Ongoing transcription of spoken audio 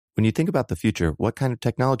When you think about the future, what kind of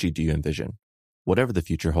technology do you envision? Whatever the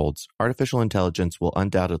future holds, artificial intelligence will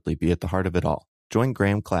undoubtedly be at the heart of it all. Join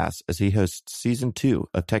Graham Class as he hosts Season 2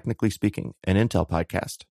 of Technically Speaking, an Intel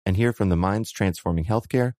podcast, and hear from the minds transforming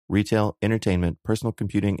healthcare, retail, entertainment, personal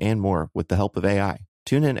computing, and more with the help of AI.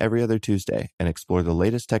 Tune in every other Tuesday and explore the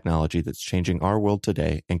latest technology that's changing our world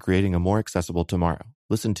today and creating a more accessible tomorrow.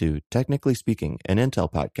 Listen to Technically Speaking, an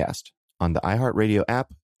Intel podcast on the iHeartRadio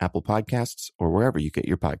app, Apple Podcasts, or wherever you get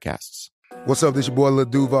your podcasts. What's up, this your boy Lil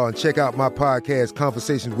Duval, and check out my podcast,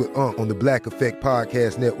 Conversations with Unc, on the Black Effect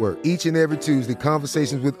Podcast Network. Each and every Tuesday,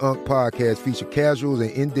 Conversations with Unc podcast feature casuals and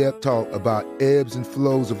in-depth talk about ebbs and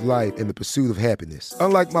flows of life and the pursuit of happiness.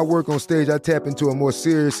 Unlike my work on stage, I tap into a more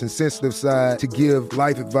serious and sensitive side to give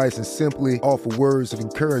life advice and simply offer words of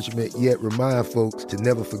encouragement, yet remind folks to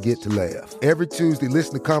never forget to laugh. Every Tuesday,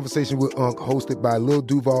 listen to Conversations with Unc, hosted by Lil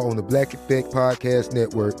Duval on the Black Effect Podcast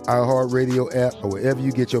Network, iHeartRadio app, or wherever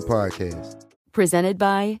you get your podcasts. Presented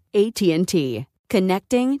by AT&T.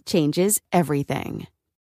 Connecting changes everything.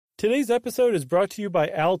 Today's episode is brought to you by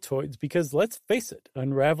Altoids because, let's face it,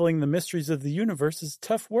 unraveling the mysteries of the universe is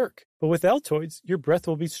tough work. But with Altoids, your breath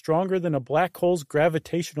will be stronger than a black hole's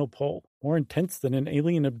gravitational pull, more intense than an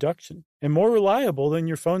alien abduction, and more reliable than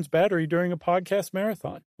your phone's battery during a podcast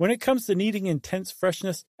marathon. When it comes to needing intense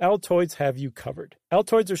freshness, Altoids have you covered.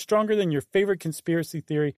 Altoids are stronger than your favorite conspiracy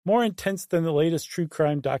theory, more intense than the latest true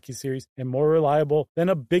crime docuseries, and more reliable than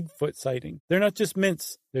a Bigfoot sighting. They're not just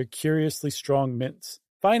mints, they're curiously strong mints.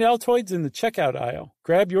 Find Altoids in the checkout aisle.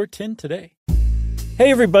 Grab your tin today.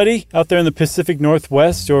 Hey everybody out there in the Pacific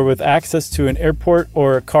Northwest, or with access to an airport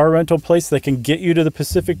or a car rental place that can get you to the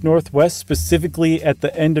Pacific Northwest, specifically at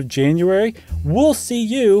the end of January, we'll see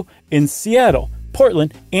you in Seattle,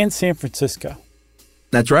 Portland, and San Francisco.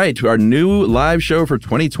 That's right. Our new live show for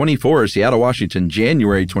 2024, Seattle, Washington,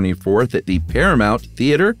 January 24th at the Paramount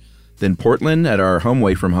Theater, then Portland at our home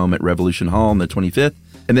away from home at Revolution Hall on the 25th,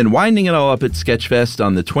 and then winding it all up at Sketchfest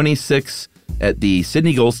on the 26th at the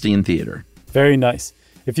Sidney Goldstein Theater. Very nice.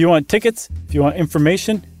 If you want tickets, if you want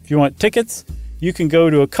information, if you want tickets, you can go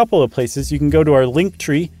to a couple of places. You can go to our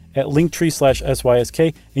Linktree at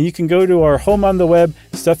linktree/SYSK, and you can go to our home on the web,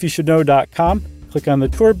 stuffyoushouldknow.com, click on the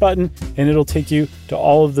tour button, and it'll take you to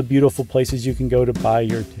all of the beautiful places you can go to buy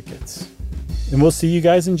your tickets. And we'll see you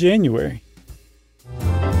guys in January.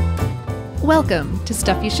 Welcome to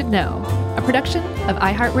Stuff You Should Know, a production of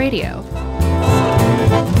iHeartRadio.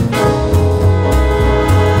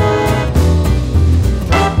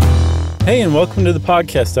 Hey, and welcome to the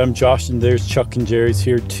podcast. I'm Josh, and there's Chuck and Jerry's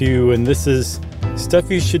here too. And this is Stuff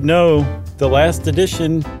You Should Know, the last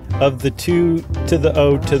edition of the 2 to the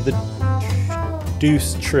O to the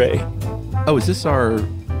deuce tray. Oh, is this our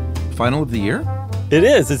final of the year? It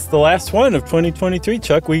is. It's the last one of 2023,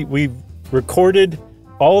 Chuck. We've recorded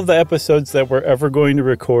all of the episodes that we're ever going to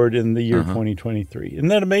record in the year 2023. Isn't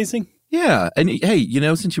that amazing? Yeah. And hey,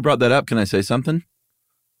 since you brought that up, can I say something?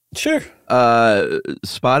 Sure.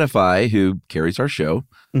 Spotify, who carries our show,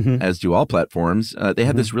 as do all platforms, they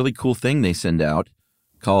have this really cool thing they send out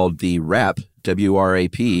called the WRAP,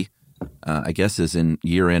 W-R-A-P, I guess is in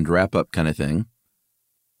year-end wrap-up kind of thing.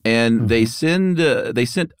 And they sent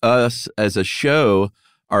us as a show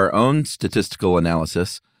our own statistical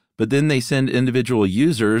analysis, but then they send individual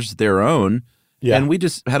users their own. Yeah. And we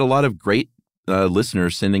just had a lot of great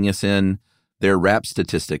listeners sending us in their WRAP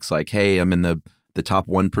statistics, like, hey, I'm in the top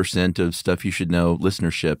 1% of Stuff You Should Know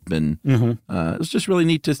listenership. And it was just really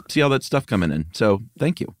neat to see all that stuff coming in. So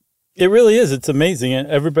thank you. It really is. It's amazing. And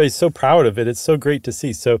everybody's so proud of it. It's so great to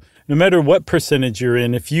see. So no matter what percentage you're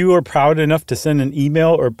in, if you are proud enough to send an email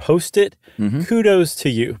or post it, kudos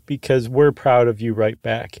to you, because we're proud of you right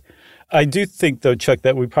back. I do think, though, Chuck,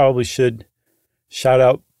 that we probably should shout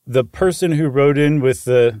out the person who wrote in with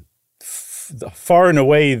the far and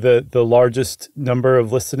away the largest number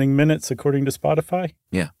of listening minutes, according to Spotify.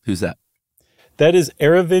 Yeah. Who's that? That is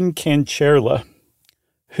Aravind Kancherla,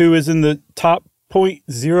 who is in the top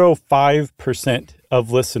 0.05%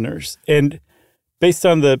 of listeners. And based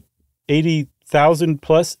on the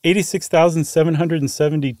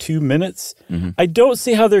 86,772 minutes, I don't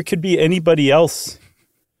see how there could be anybody else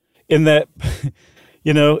in that,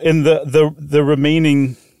 in the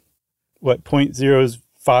remaining,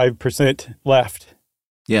 0.05% left.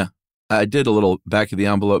 Yeah. I did a little back of the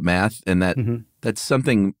envelope math, and that's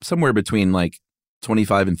something somewhere between like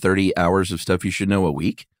 25 and 30 hours of Stuff You Should Know a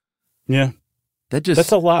week. Yeah.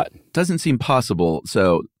 That's a lot. Doesn't seem possible.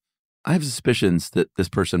 So I have suspicions that this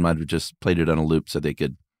person might have just played it on a loop so they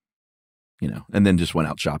could, and then just went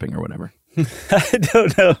out shopping or whatever. I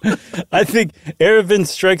don't know. I think Aravind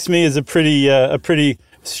strikes me as a pretty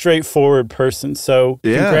straightforward person. So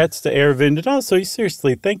congrats to Arvind. And also,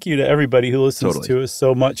 seriously, thank you to everybody who listens to us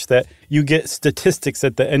so much that you get statistics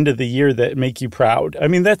at the end of the year that make you proud. I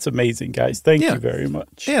mean, that's amazing, guys. Thank you very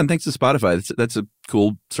much. Yeah, and thanks to Spotify. That's a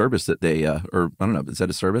cool service that they, or I don't know, is that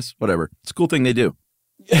a service? Whatever. It's a cool thing they do.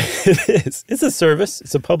 It is. It's a service.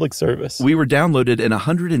 It's a public service. We were downloaded in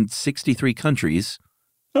 163 countries.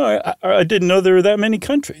 Oh, I didn't know there were that many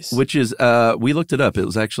countries. Which is, we looked it up. It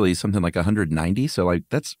was actually something like 190. So like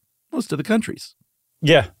that's most of the countries.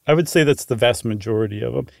 Yeah, I would say that's the vast majority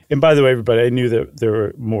of them. And by the way, everybody, I knew that there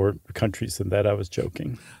were more countries than that. I was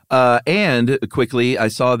joking. And quickly, I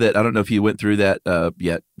saw that, I don't know if you went through that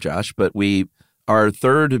yet, Josh, but our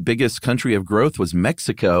third biggest country of growth was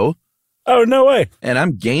Mexico. Oh, no way. And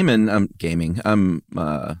I'm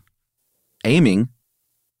aiming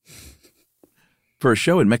for a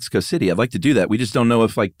show in Mexico City. I'd like to do that. We just don't know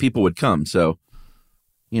if like people would come. So,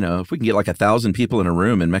 if we can get like 1,000 people in a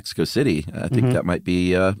room in Mexico City, I think that might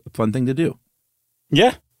be a fun thing to do.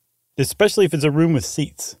 Yeah, especially if it's a room with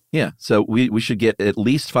seats. Yeah, so we should get at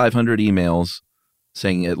least 500 emails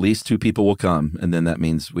saying at least 2 people will come, and then that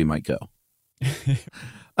means we might go.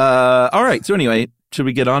 All right, so anyway, should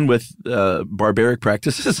we get on with barbaric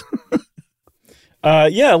practices?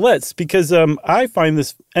 Yeah, let's, because I find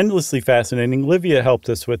this endlessly fascinating. Livia helped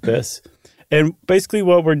us with this. And basically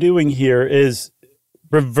what we're doing here is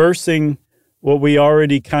reversing what we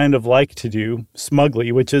already kind of like to do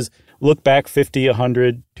smugly, which is look back 50,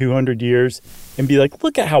 100, 200 years and be like,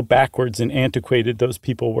 look at how backwards and antiquated those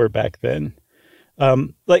people were back then.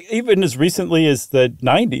 Like even as recently as the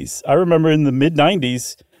 90s. I remember in the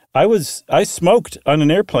mid-90s, I smoked on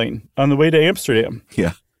an airplane on the way to Amsterdam.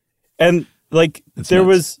 Yeah. And like it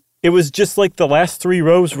was just like the last 3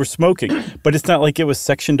 rows were smoking, but it's not like it was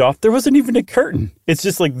sectioned off. There wasn't even a curtain. It's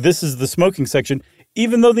just like, this is the smoking section,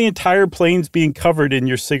 even though the entire plane's being covered in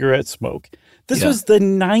your cigarette smoke. This was the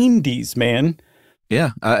 90s, man.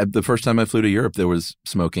 Yeah. The first time I flew to Europe, there was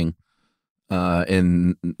smoking.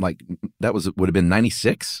 And like would have been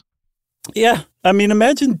 96. Yeah. I mean,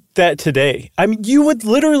 imagine that today. I mean, you would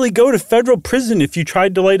literally go to federal prison if you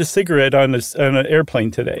tried to light a cigarette on an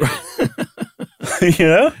airplane today.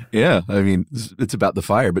 Yeah. I mean, it's about the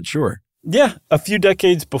fire, but sure. Yeah. A few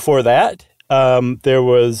decades before that, there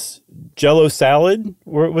was Jell-O salad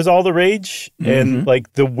where it was all the rage, and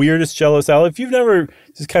like the weirdest Jell-O salad. If you've never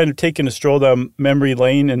just kind of taken a stroll down memory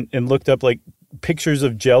lane and looked up like pictures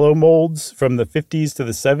of Jell-O molds from the 50s to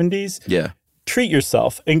the 70s, treat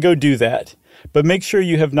yourself and go do that. But make sure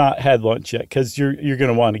you have not had lunch yet, because you're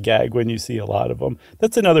going to want to gag when you see a lot of them.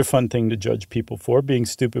 That's another fun thing to judge people for, being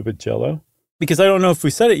stupid with Jell-O. Because I don't know if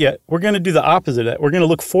we said it yet, we're going to do the opposite of that. We're going to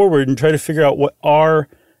look forward and try to figure out what our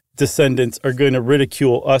descendants are going to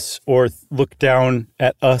ridicule us or look down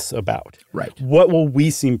at us about. Right. What will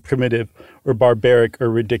we seem primitive or barbaric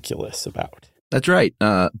or ridiculous about? That's right.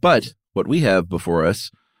 But what we have before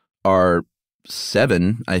us are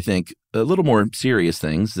 7, I think, a little more serious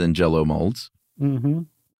things than Jell-O molds. Mm-hmm.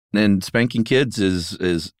 And spanking kids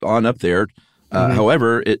is on up there.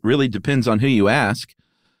 However, it really depends on who you ask,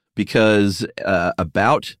 because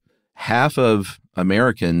about half of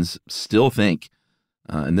Americans still think,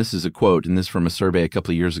 and this is a quote, and this is from a survey a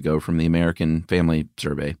couple of years ago from the American Family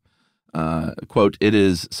Survey, quote, "It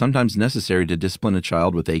is sometimes necessary to discipline a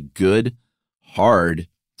child with a good, hard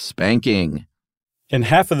spanking." And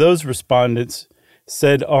half of those respondents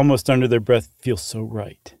said almost under their breath, "Feels so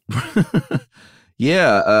right."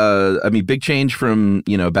 Yeah. I mean, big change from,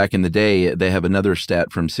 back in the day. They have another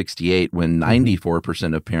stat from 1968 when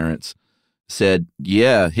 94% of parents said,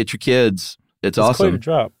 yeah, hit your kids. That's awesome. That's quite a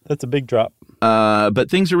drop. That's a big drop.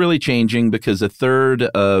 But things are really changing, because a third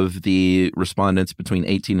of the respondents between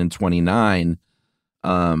 18 and 29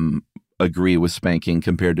 agree with spanking,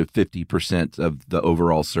 compared to 50% of the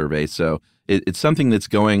overall survey. So it's something that's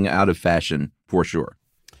going out of fashion for sure.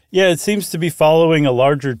 Yeah, it seems to be following a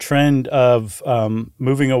larger trend of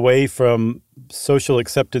moving away from social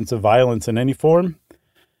acceptance of violence in any form.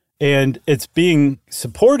 And it's being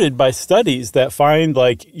supported by studies that find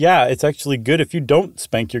it's actually good if you don't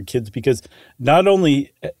spank your kids, because not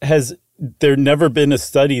only has there never been a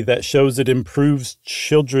study that shows it improves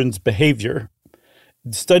children's behavior,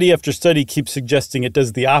 study after study keeps suggesting it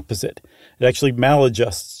does the opposite. It actually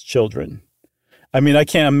maladjusts children. I mean, I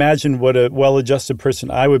can't imagine what a well-adjusted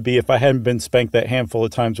person I would be if I hadn't been spanked that handful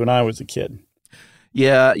of times when I was a kid.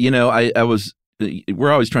 Yeah,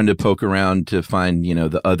 we're always trying to poke around to find,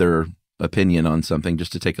 the other opinion on something,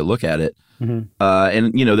 just to take a look at it. And,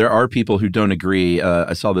 there are people who don't agree.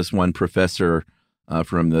 I saw this one professor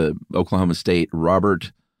from the Oklahoma State,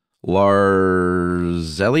 Robert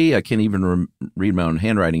Larzelli. I can't even read my own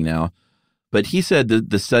handwriting now. But he said that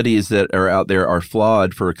the studies that are out there are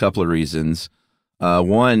flawed for a couple of reasons.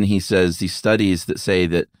 One, he says these studies that say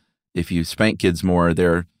that if you spank kids more,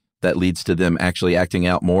 that leads to them actually acting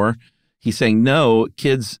out more. He's saying, no,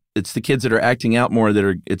 it's the kids that are acting out more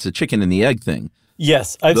it's a chicken and the egg thing.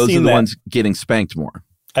 Yes, I've seen that. Those are the ones getting spanked more.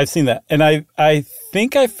 I've seen that. And I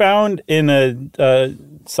think I found in a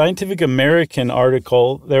Scientific American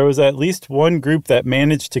article, there was at least one group that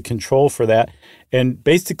managed to control for that and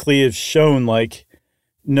basically have shown like,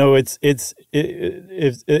 no, it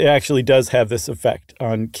actually does have this effect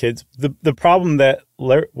on kids. The problem that,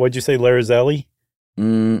 what'd you say, Larzelli?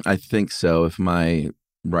 I think so, if my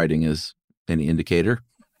writing is any indicator.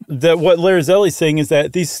 That what Larzelli's saying is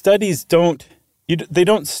that these studies they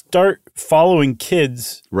don't start following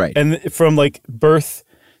kids right, and from like birth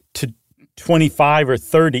to 25 or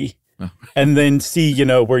 30 and then see,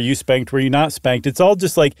 where you spanked, where you not spanked. It's all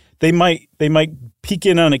just like they might peek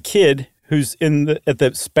in on a kid who's at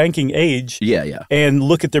the spanking age and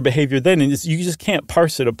look at their behavior then, and you just can't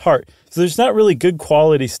parse it apart. So there's not really good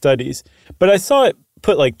quality studies. But I saw it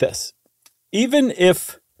put like this. Even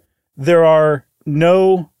if there are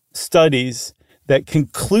no studies that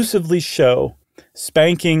conclusively show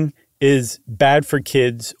spanking is bad for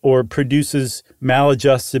kids or produces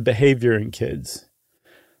maladjusted behavior in kids,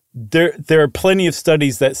 there are plenty of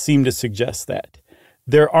studies that seem to suggest that.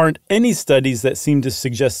 There aren't any studies that seem to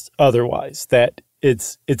suggest otherwise, that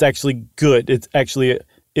it's actually good. It's actually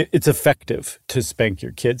it's effective to spank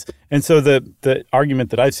your kids. And so the argument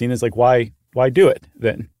that I've seen is like, why do it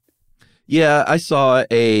then? Yeah, I saw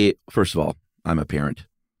first of all, I'm a parent.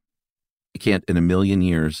 I can't in a million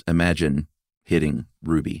years imagine hitting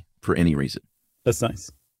Ruby for any reason. That's nice.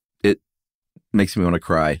 It makes me want to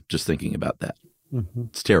cry just thinking about that. Mm-hmm.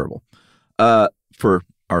 It's terrible for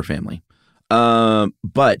our family.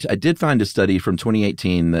 But I did find a study from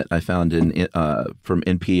 2018 that I found from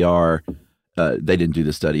NPR. They didn't do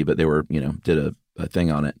the study, but they were, did a thing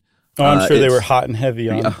on it. Oh, I'm sure they were hot and heavy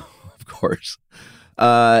on it. Of course.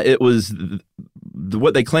 It was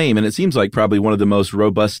what they claim, and it seems like probably one of the most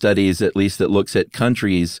robust studies, at least that looks at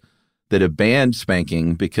countries that have banned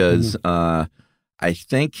spanking, because I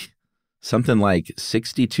think something like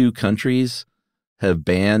 62 countries have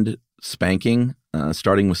banned spanking,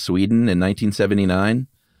 starting with Sweden in 1979.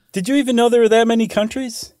 Did you even know there were that many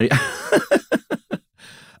countries?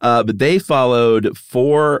 But they followed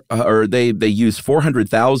they used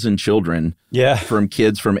 400,000 children from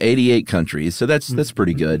kids from 88 countries. So that's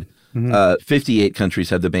pretty good. 58 countries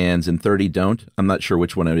have the bans and 30 don't. I'm not sure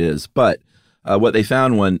which one it is. But what they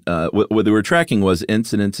found what they were tracking was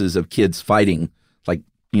incidences of kids fighting, like,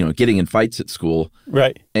 getting in fights at school.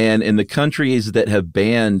 Right. And in the countries that have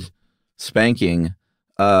banned spanking,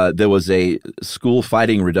 there was a school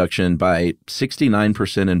fighting reduction by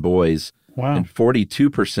 69% in boys. Wow. And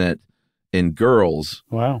 42% in girls.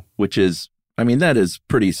 Wow. Which is, that is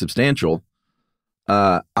pretty substantial.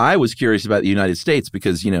 I was curious about the United States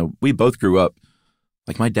because, we both grew up,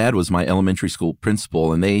 like my dad was my elementary school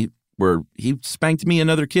principal and he spanked me and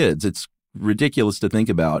other kids. It's ridiculous to think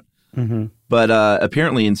about. Mm-hmm. But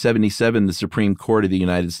apparently in 1977, the Supreme Court of the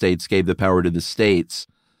United States gave the power to the states.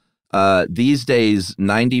 These days,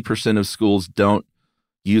 90% of schools don't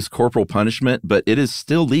use corporal punishment, but it is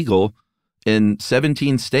still legal in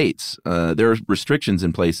 17 states. There are restrictions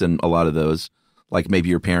in place in a lot of those, like maybe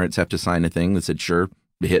your parents have to sign a thing that said, sure,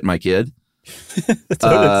 hit my kid. That's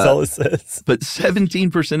all it says. But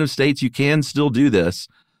 17% of states, you can still do this,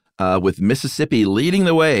 with Mississippi leading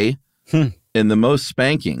the way in the most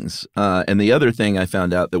spankings. And the other thing I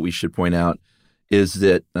found out that we should point out is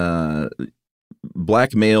that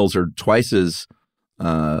black males are twice as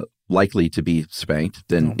likely to be spanked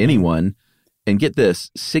than anyone. And get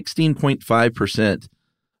this, 16.5%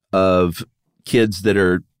 of kids that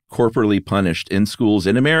are corporally punished in schools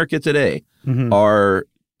in America today are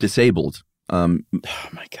disabled. Oh,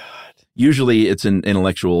 my God. Usually it's an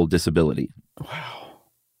intellectual disability. Wow.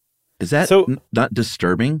 Is that not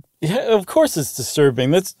disturbing? Yeah, of course it's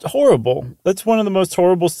disturbing. That's horrible. That's one of the most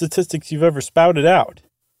horrible statistics you've ever spouted out.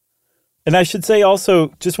 And I should say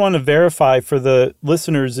also, just want to verify for the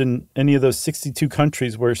listeners in any of those 62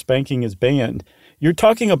 countries where spanking is banned, you're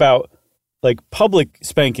talking about like public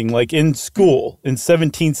spanking, like in school, in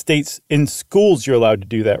 17 states, in schools you're allowed to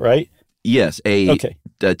do that, right? Yes, a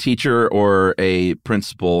teacher or a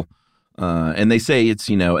principal. And they say it's,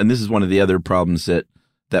 and this is one of the other problems that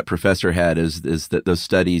professor had is that those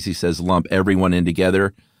studies, he says, lump everyone in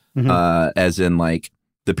together, as in like,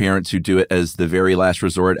 the parents who do it as the very last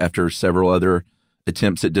resort after several other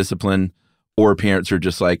attempts at discipline, or parents are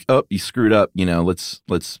just like, oh, you screwed up,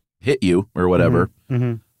 let's hit you or whatever.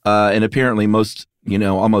 Mm-hmm. And apparently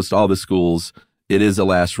almost all the schools, it is a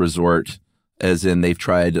last resort, as in they've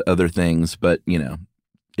tried other things, but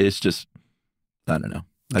it's just, I don't know.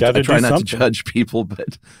 I try not to judge people,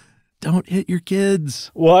 but don't hit your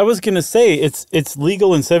kids. Well, I was going to say it's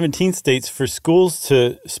legal in 17 states for schools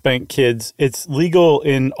to spank kids. It's legal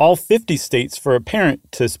in all 50 states for a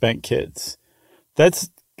parent to spank kids.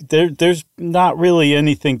 There's not really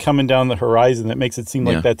anything coming down the horizon that makes it seem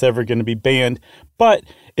like that's ever going to be banned. But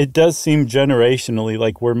it does seem generationally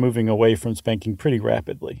like we're moving away from spanking pretty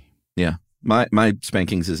rapidly. Yeah. My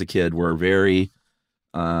spankings as a kid were very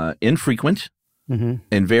infrequent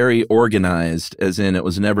and very organized, as in it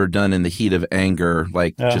was never done in the heat of anger,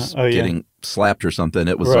 like getting slapped or something.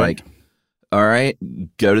 It was like, all right,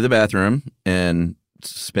 go to the bathroom and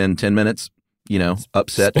spend 10 minutes,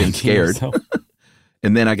 upset and scared.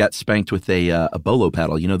 And then I got spanked with a bolo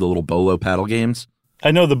paddle. The little bolo paddle games?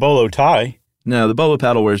 I know the bolo tie. No, the bolo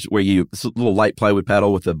paddle it's a little light plywood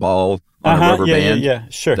paddle with a ball on a rubber band. Yeah,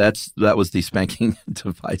 sure. That was the spanking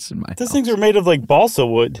device in my house. Those things were made of like balsa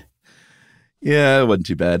wood. Yeah, it wasn't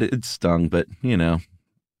too bad. It stung, but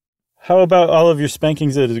How about all of your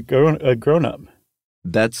spankings as a grown up?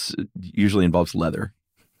 That's usually involves leather.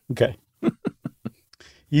 Okay.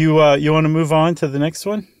 You want to move on to the next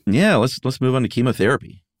one? Yeah, let's move on to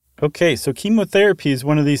chemotherapy. Okay, so chemotherapy is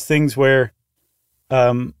one of these things where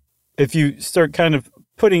if you start kind of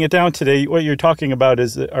putting it down today, what you're talking about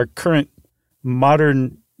is our current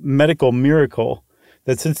modern medical miracle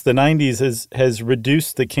that since the 90s has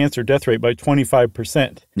reduced the cancer death rate by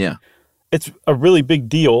 25%. Yeah. It's a really big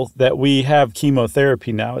deal that we have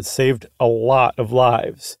chemotherapy now. It's saved a lot of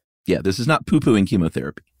lives. Yeah, this is not poo-pooing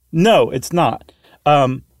chemotherapy. No, it's not.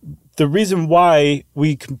 The reason why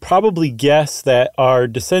we can probably guess that our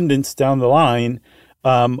descendants down the line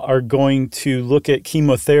are going to look at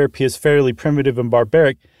chemotherapy as fairly primitive and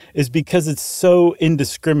barbaric is because it's so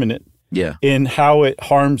indiscriminate in how it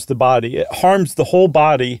harms the body. It harms the whole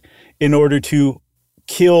body in order to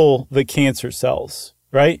kill the cancer cells,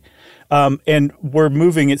 right? And we're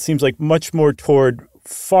moving, it seems like, much more toward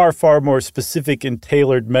far, far more specific and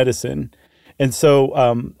tailored medicine. And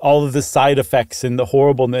so all of the side effects and the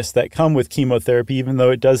horribleness that come with chemotherapy, even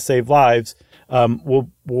though it does save lives,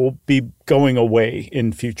 will be going away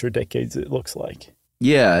in future decades, it looks like.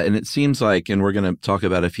 Yeah, and it seems like, and we're going to talk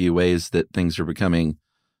about a few ways that things are becoming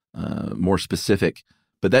more specific,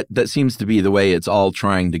 but that seems to be the way it's all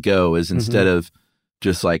trying to go, is instead of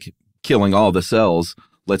just like killing all the cells,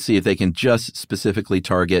 let's see if they can just specifically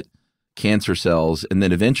target cancer cells, and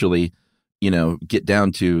then eventually, get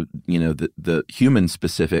down to, the human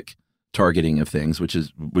specific targeting of things, which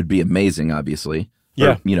would be amazing, obviously.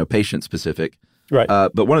 Yeah. Or, patient specific. Right.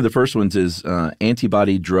 But one of the first ones is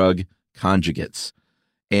antibody drug conjugates.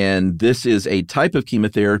 And this is a type of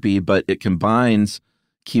chemotherapy, but it combines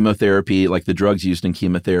chemotherapy, like the drugs used in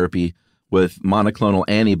chemotherapy, with monoclonal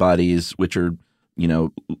antibodies, which are,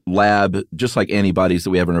 lab, just like antibodies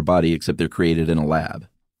that we have in our body, except they're created in a lab.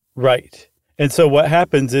 Right. And so what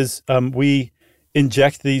happens is we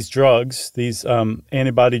inject these drugs, these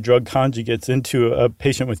antibody drug conjugates into a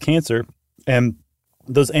patient with cancer, and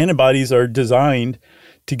those antibodies are designed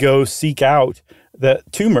to go seek out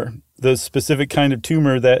that tumor, the specific kind of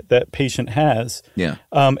tumor that patient has,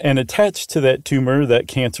 and attach to that tumor, that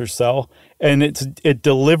cancer cell, and it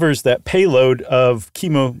delivers that payload of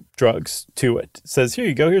chemo drugs to it. It says, here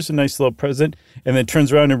you go, here's a nice little present, and then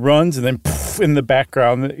turns around and runs, and then poof, in the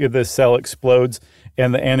background, the cell explodes,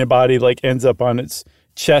 and the antibody ends up on its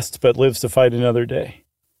chest but lives to fight another day.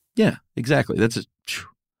 Yeah, exactly.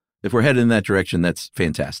 If we're headed in that direction, that's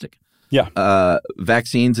fantastic. Yeah.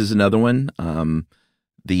 Vaccines is another one.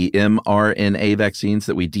 The mRNA vaccines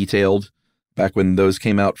that we detailed back when those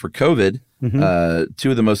came out for COVID,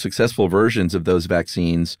 two of the most successful versions of those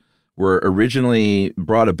vaccines were originally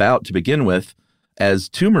brought about to begin with as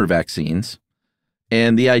tumor vaccines.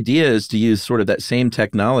 And the idea is to use sort of that same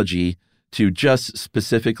technology to just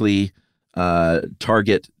specifically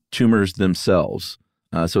target tumors themselves.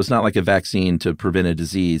 So it's not like a vaccine to prevent a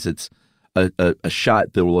disease. It's a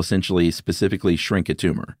shot that will essentially specifically shrink a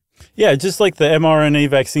tumor. Yeah, just like the mRNA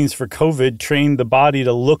vaccines for COVID trained the body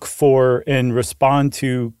to look for and respond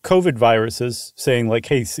to COVID viruses, saying like,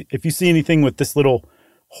 hey, if you see anything with this little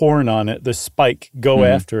horn on it, the spike, go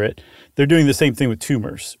after it. They're doing the same thing with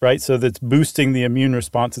tumors, right? So that's boosting the immune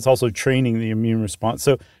response. It's also training the immune response.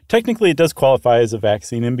 So technically it does qualify as a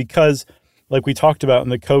vaccine. And because, like we talked about in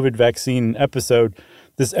the COVID vaccine episode,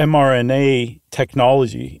 this mRNA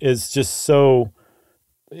technology is just so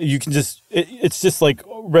you can just, it's just like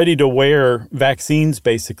ready to wear vaccines,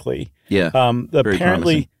 basically. Yeah. Very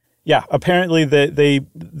promising. Apparently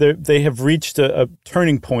they have reached a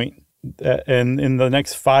turning point. And in the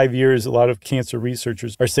next 5 years, a lot of cancer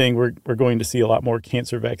researchers are saying we're going to see a lot more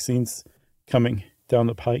cancer vaccines coming down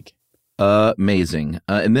the pike. Amazing.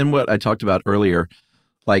 And then what I talked about earlier,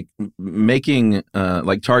 like making,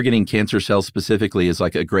 like targeting cancer cells specifically is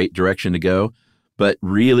like a great direction to go, but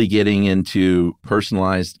really getting into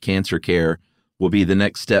personalized cancer care will be the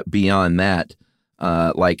next step beyond that.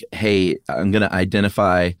 Like, hey, I'm going to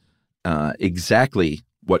identify exactly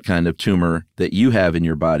what kind of tumor that you have in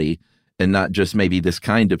your body and not just maybe this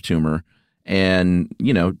kind of tumor, and,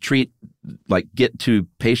 you know, get to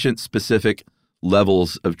patient specific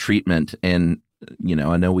levels of treatment. And, you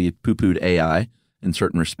know, I know we poo-pooed AI in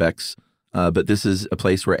certain respects, but this is a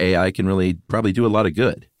place where AI can really probably do a lot of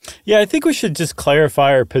good. Yeah, I think we should just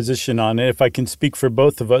clarify our position on it, if I can speak for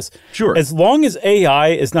both of us. Sure. As long as AI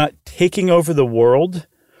is not taking over the world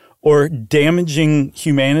or damaging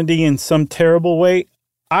humanity in some terrible way,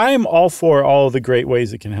 I'm all for all of the great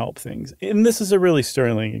ways it can help things. And this is a really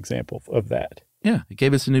sterling example of that. Yeah, it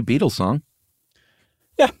gave us a new Beatles song.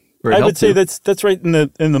 Yeah, I would say that's right in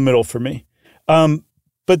the middle for me.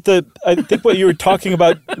 But I think what you were talking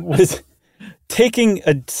about was taking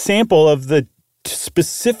a sample of the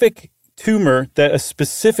specific tumor that a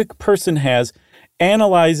specific person has,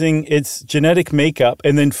 analyzing its genetic makeup,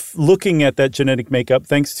 and then looking at that genetic makeup,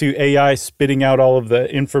 thanks to AI spitting out all of the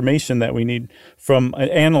information that we need from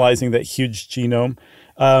analyzing that huge genome,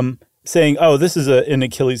 saying, oh, this is an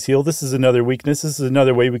Achilles heel, this is another weakness, this is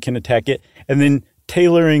another way we can attack it, and then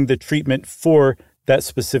tailoring the treatment for that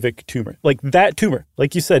specific tumor. Like that tumor,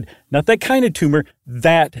 like you said, not that kind of tumor,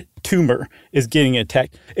 that tumor is getting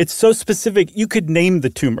attacked. It's so specific, you could name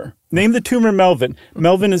the tumor. Name the tumor Melvin.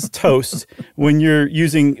 Melvin is toast when you're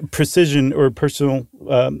using precision or personal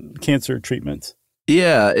cancer treatments.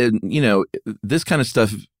 Yeah, and, you know, this kind of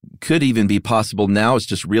stuff could even be possible now. It's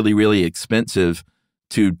just really, really expensive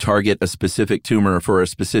to target a specific tumor for a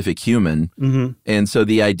specific human. Mm-hmm. And so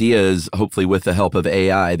the idea is, hopefully with the help of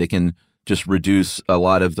AI, they can just reduce a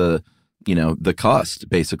lot of the, you know, the cost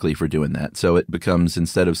basically for doing that. So it becomes,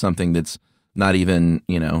 instead of something that's not even,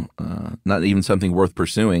 you know, not even something worth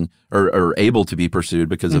pursuing or able to be pursued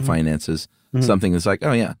because of finances, something that's like,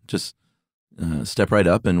 oh yeah, just step right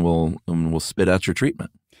up and we'll spit out your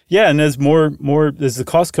treatment. Yeah, and as as the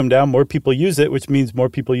costs come down, more people use it, which means more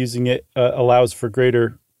people using it allows for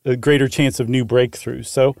a greater chance of new breakthroughs.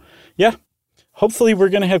 So, yeah, hopefully we're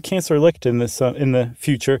going to have cancer licked in this in the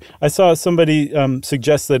future. I saw somebody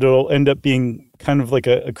suggest that it'll end up being kind of like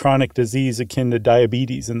a chronic disease akin to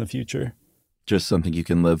diabetes in the future. Just something you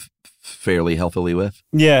can live fairly healthily with?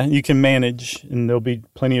 Yeah, you can manage, and there'll be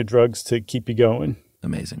plenty of drugs to keep you going.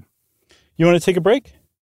 Amazing. You want to take a break?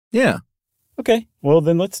 Yeah. Okay, well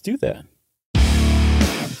then let's do that.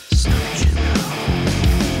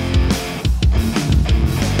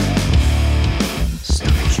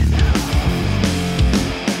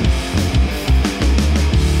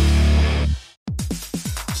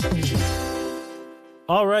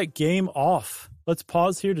 All right, game off. Let's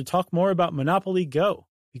pause here to talk more about Monopoly Go.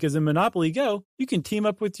 Because in Monopoly Go, you can team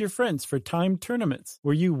up with your friends for timed tournaments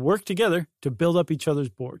where you work together to build up each other's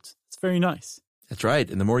boards. It's very nice. That's right.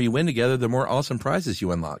 And the more you win together, the more awesome prizes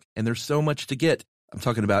you unlock. And there's so much to get. I'm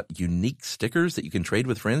talking about unique stickers that you can trade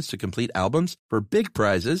with friends to complete albums for big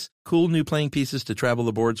prizes, cool new playing pieces to travel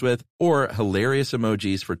the boards with, or hilarious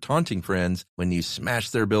emojis for taunting friends when you smash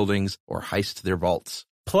their buildings or heist their vaults.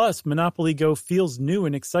 Plus, Monopoly Go feels new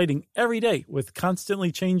and exciting every day with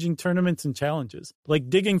constantly changing tournaments and challenges,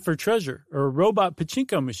 like digging for treasure or a robot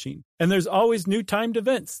pachinko machine. And there's always new timed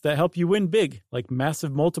events that help you win big, like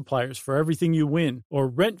massive multipliers for everything you win or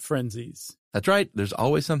rent frenzies. That's right. There's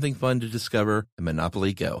always something fun to discover in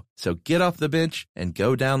Monopoly Go. So get off the bench and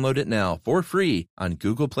go download it now for free on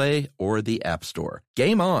Google Play or the App Store.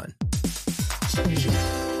 Game on!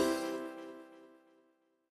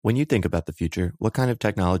 When you think about the future, what kind of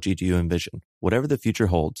technology do you envision? Whatever the future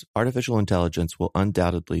holds, artificial intelligence will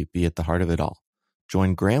undoubtedly be at the heart of it all.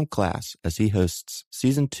 Join Graham Class as he hosts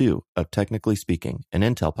Season 2 of Technically Speaking, an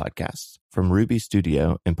Intel podcast from Ruby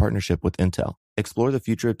Studio in partnership with Intel. Explore the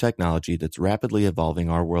future of technology that's rapidly evolving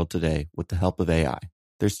our world today with the help of AI.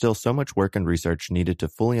 There's still so much work and research needed to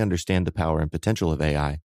fully understand the power and potential of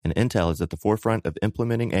AI, and Intel is at the forefront of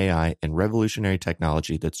implementing AI and revolutionary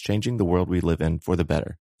technology that's changing the world we live in for the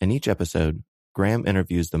better. In each episode, Graham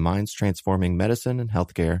interviews the minds transforming medicine and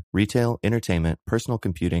healthcare, retail, entertainment, personal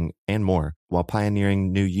computing, and more, while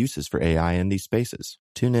pioneering new uses for AI in these spaces.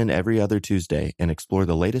 Tune in every other Tuesday and explore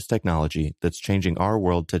the latest technology that's changing our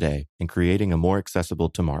world today and creating a more accessible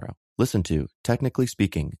tomorrow. Listen to Technically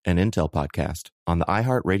Speaking, an Intel podcast on the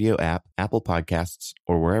iHeartRadio app, Apple Podcasts,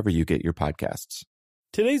 or wherever you get your podcasts.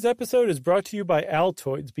 Today's episode is brought to you by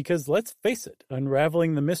Altoids because, let's face it,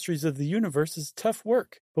 unraveling the mysteries of the universe is tough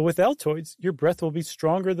work. But with Altoids, your breath will be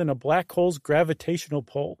stronger than a black hole's gravitational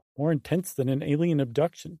pull, more intense than an alien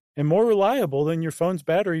abduction, and more reliable than your phone's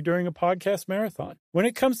battery during a podcast marathon. When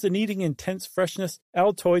it comes to needing intense freshness,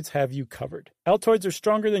 Altoids have you covered. Altoids are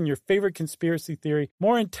stronger than your favorite conspiracy theory,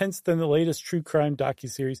 more intense than the latest true crime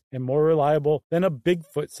docuseries, and more reliable than a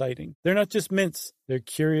Bigfoot sighting. They're not just mints, they're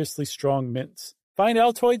curiously strong mints. Find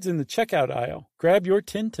Altoids in the checkout aisle. Grab your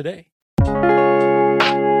tin today.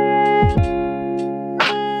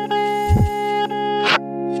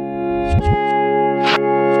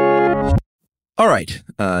 All right.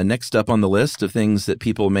 Next up on the list of things that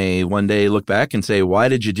people may one day look back and say, why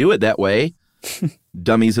did you do it that way?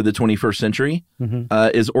 Dummies of the 21st century,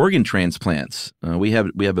 is organ transplants. We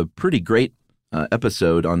have a pretty great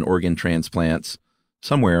episode on organ transplants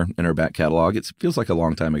somewhere in our back catalog. It feels like a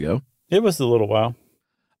long time ago. It was a little while.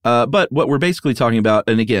 But what we're basically talking about,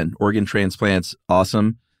 and again, organ transplants,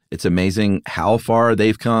 awesome. It's amazing how far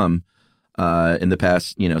they've come in the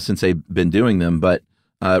past, since they've been doing them. But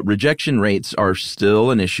rejection rates are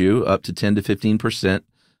still an issue, up to 10 to 15%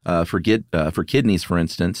 for kidneys, for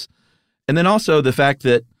instance. And then also the fact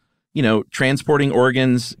that, transporting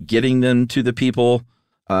organs, getting them to the people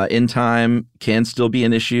in time can still be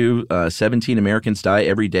an issue. 17 Americans die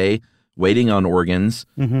every day waiting on organs.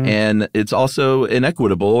 And it's also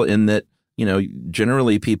inequitable in that,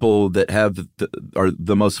 generally people that are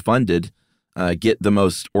the most funded get the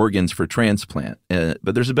most organs for transplant.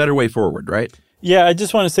 But there's a better way forward, right? Yeah, I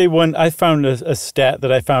just want to say I found a stat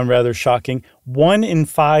that I found rather shocking. 1 in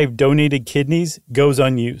 5 donated kidneys goes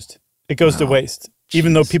unused. It goes to waste,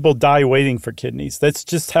 even though people die waiting for kidneys. That's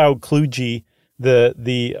just how kludgy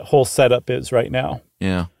the whole setup is right now.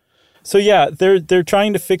 Yeah. So yeah, they're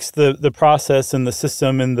trying to fix the process and the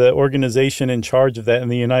system and the organization in charge of that in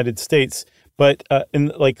the United States. But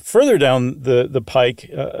further down the pike,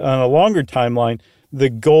 on a longer timeline, the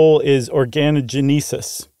goal is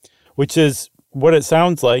organogenesis, which is what it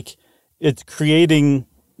sounds like. It's creating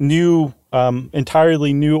new,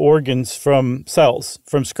 entirely new organs from cells,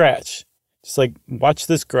 from scratch. Just like, watch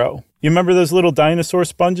this grow. You remember those little dinosaur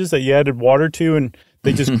sponges that you added water to and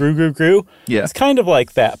they just grew? Yeah. It's kind of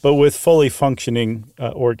like that, but with fully functioning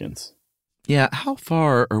organs. Yeah. How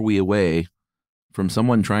far are we away from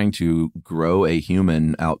someone trying to grow a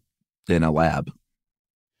human out in a lab?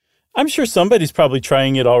 I'm sure somebody's probably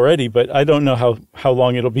trying it already, but I don't know how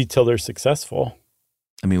long it'll be till they're successful.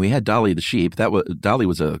 I mean, we had Dolly the sheep. Dolly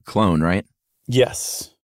was a clone, right?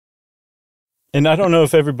 Yes. And I don't know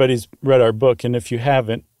if everybody's read our book, and if you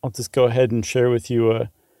haven't, I'll just go ahead and share with you a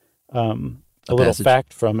little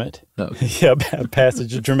fact from it. Oh, okay. Yeah, a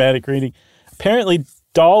passage, a dramatic reading. Apparently,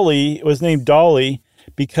 Dolly was named Dolly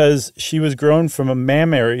because she was grown from a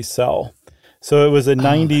mammary cell. So it was a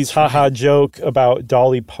 90s haha joke about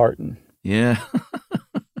Dolly Parton. Yeah.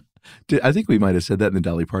 I think we might have said that in the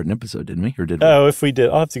Dolly Parton episode, didn't we? Or did we? Oh, if we did,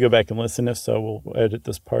 I'll have to go back and listen. If so, we'll edit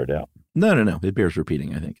this part out. No. It bears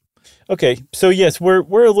repeating, I think. Okay, so yes,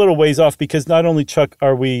 we're a little ways off because not only, Chuck,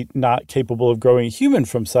 are we not capable of growing a human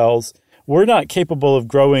from cells, we're not capable of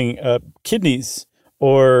growing kidneys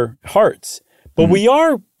or hearts, but we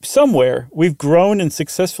are somewhere. We've grown and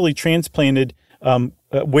successfully transplanted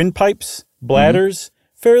windpipes, bladders,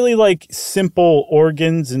 fairly like simple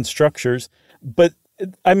organs and structures. But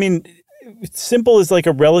I mean, simple is like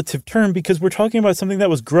a relative term because we're talking about something that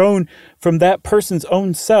was grown from that person's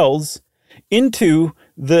own cells into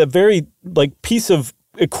the very like piece of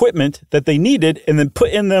equipment that they needed and then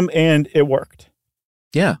put in them, and it worked.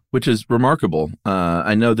 Yeah, which is remarkable.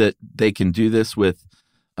 I know that they can do this with,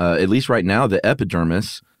 at least right now, the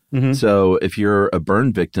epidermis. So if you're a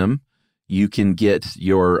burn victim, you can get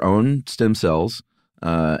your own stem cells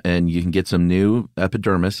and you can get some new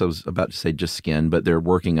epidermis. I was about to say just skin, but they're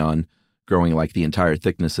working on growing like the entire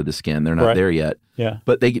thickness of the skin. They're not there yet. Yeah.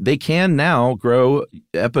 But they can now grow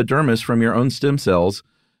epidermis from your own stem cells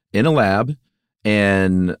in a lab,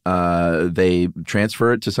 and they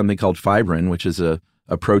transfer it to something called fibrin, which is a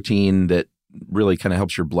protein that really kind of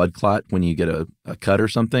helps your blood clot when you get a cut or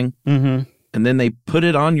something. And then they put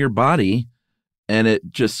it on your body, and it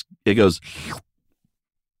goes,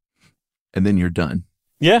 and then you're done.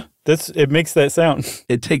 Yeah, it makes that sound.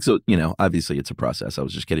 It takes, obviously it's a process. I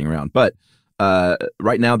was just kidding around. But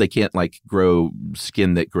right now they can't like grow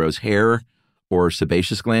skin that grows hair or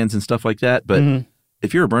sebaceous glands and stuff like that. But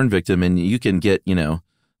if you're a burn victim and you can get,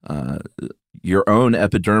 your own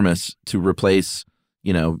epidermis to replace,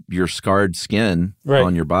 your scarred skin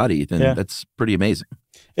on your body, then that's pretty amazing.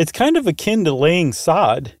 It's kind of akin to laying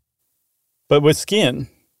sod, but with skin,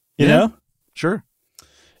 you know? Sure.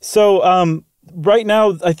 So right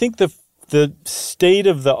now, I think the state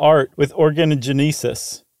of the art with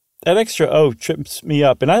organogenesis, that extra O trips me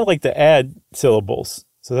up, and I like to add syllables,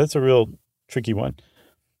 so that's a real tricky one,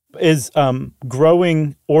 is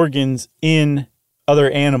growing organs in other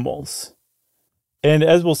animals. And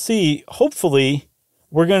as we'll see, hopefully,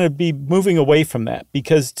 we're going to be moving away from that,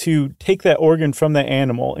 because to take that organ from that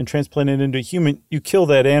animal and transplant it into a human, you kill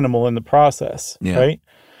that animal in the process, right?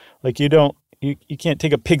 Like you can't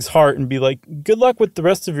take a pig's heart and be like, good luck with the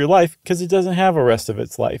rest of your life, because it doesn't have a rest of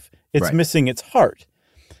its life. It's missing its heart.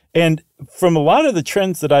 And from a lot of the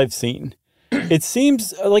trends that I've seen, it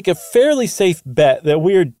seems like a fairly safe bet that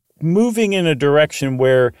we are moving in a direction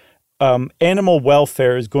where animal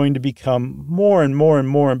welfare is going to become more and more and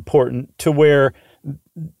more important, to where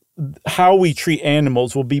how we treat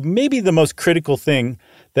animals will be maybe the most critical thing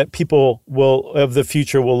that people of the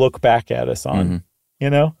future will look back at us on,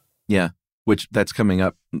 Yeah, which that's coming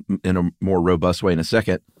up in a more robust way in a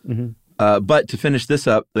second. But to finish this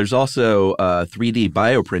up, there's also 3D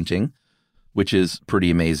bioprinting, which is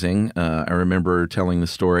pretty amazing. I remember telling the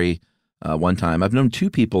story one time. I've known two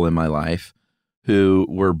people in my life who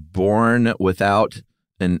were born without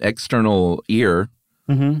an external ear.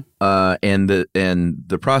 And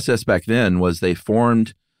the process back then was they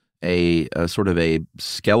formed a sort of a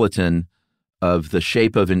skeleton of the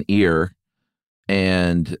shape of an ear.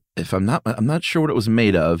 And if I'm not sure what it was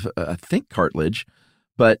made of. I think cartilage.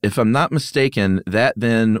 But if I'm not mistaken, that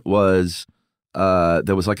then was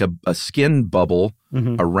there was like a skin bubble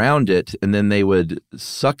around it, and then they would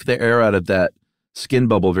suck the air out of that skin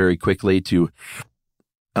bubble very quickly to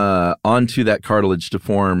onto that cartilage to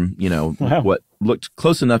form, what looked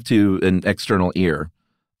close enough to an external ear.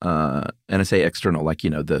 And I say external, like,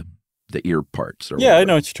 the ear parts. Or whatever. I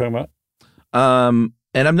know what you're talking about.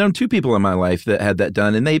 And I've known two people in my life that had that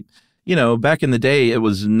done, and they, back in the day, it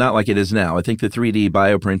was not like it is now. I think the 3D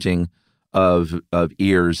bioprinting of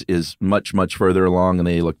ears is much, much further along, and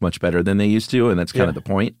they look much better than they used to, and that's kind of the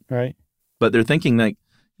point. Right. But they're thinking like,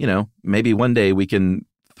 maybe one day we can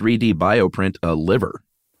 3D bioprint a liver.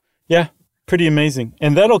 Yeah, pretty amazing.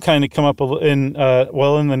 And that'll kind of come up in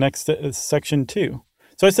the next section too.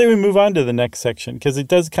 So I say we move on to the next section, because it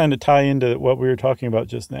does kind of tie into what we were talking about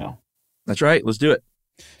just now. That's right. Let's do it.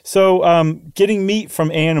 So getting meat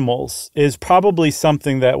from animals is probably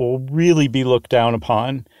something that will really be looked down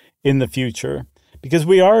upon in the future, because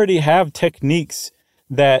we already have techniques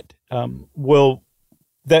that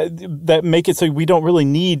that make it so we don't really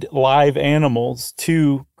need live animals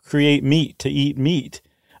to create meat, to eat meat.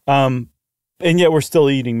 And yet we're still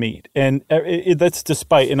eating meat. And that's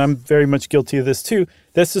despite, and I'm very much guilty of this too,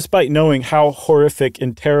 that's despite knowing how horrific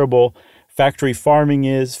and terrible factory farming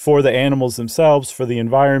is for the animals themselves, for the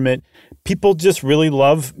environment. People just really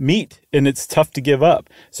love meat, and it's tough to give up.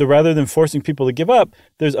 So rather than forcing people to give up,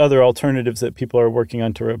 there's other alternatives that people are working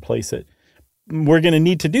on to replace it. We're going to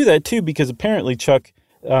need to do that too, because apparently, Chuck,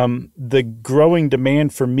 the growing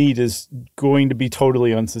demand for meat is going to be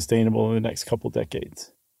totally unsustainable in the next couple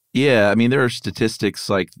decades. Yeah, I mean, there are statistics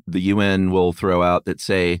like the UN will throw out that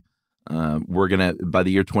say we're going to, by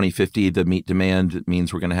the year 2050, the meat demand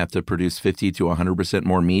means we're going to have to produce 50 to 100%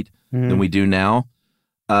 more meat than we do now.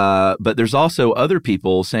 But there's also other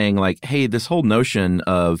people saying like, hey, this whole notion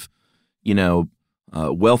of,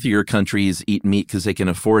 wealthier countries eat meat because they can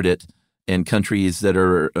afford it, and countries that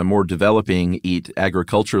are more developing eat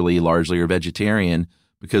agriculturally largely or vegetarian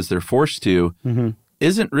because they're forced to,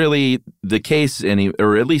 isn't really the case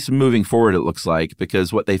or at least moving forward, it looks like,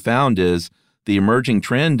 because what they found is the emerging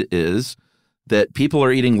trend is that people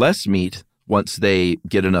are eating less meat once they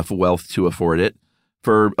get enough wealth to afford it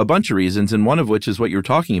for a bunch of reasons. And one of which is what you're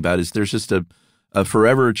talking about, is there's just a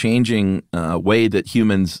forever changing way that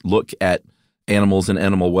humans look at animals and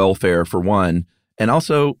animal welfare, for one. And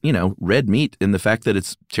also, red meat, and the fact that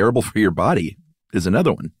it's terrible for your body is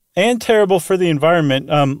another one. And terrible for the environment.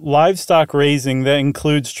 Livestock raising, that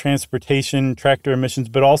includes transportation, tractor emissions,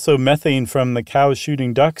 but also methane from the cows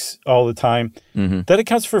shooting ducks all the time. That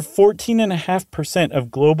accounts for 14.5%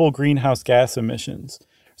 of global greenhouse gas emissions.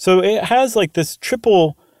 So it has like this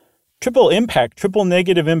triple impact, triple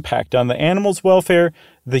negative impact on the animal's welfare,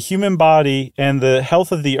 the human body, and the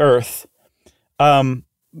health of the earth.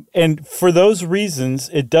 And for those reasons,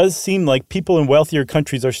 it does seem like people in wealthier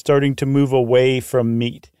countries are starting to move away from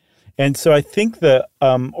meat. And so I think the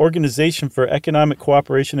Organization for Economic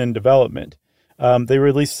Cooperation and Development, they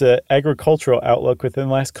released an agricultural outlook within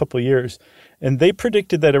the last couple of years, and they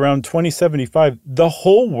predicted that around 2075, the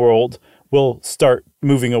whole world will start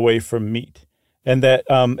moving away from meat, and that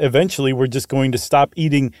eventually we're just going to stop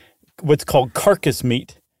eating what's called carcass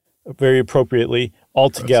meat, very appropriately,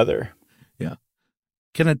 altogether. Yeah.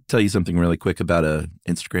 Can I tell you something really quick about an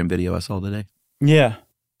Instagram video I saw today? Yeah.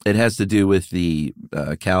 It has to do with the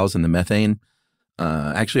cows and the methane.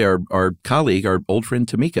 Actually, our colleague, our old friend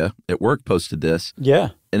Tamika at work posted this. Yeah.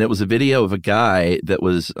 And it was a video of a guy that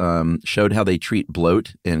was showed how they treat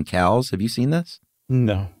bloat in cows. Have you seen this?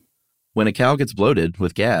 No. When a cow gets bloated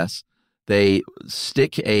with gas, they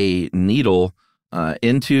stick a needle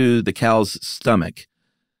into the cow's stomach,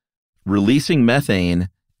 releasing methane,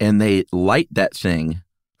 and they light that thing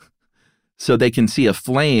so they can see a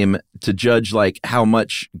flame to judge like how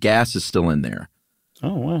much gas is still in there.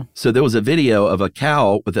 Oh, wow. So there was a video of a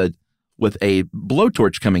cow with a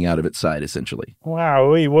blowtorch coming out of its side, essentially. Wow.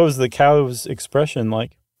 What was the cow's expression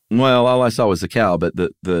like? Well, all I saw was the cow, but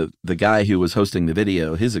the guy who was hosting the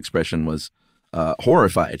video, his expression was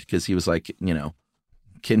horrified because he was like,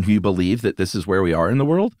 can you believe that this is where we are in the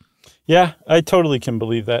world? Yeah, I totally can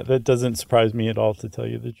believe that. That doesn't surprise me at all, to tell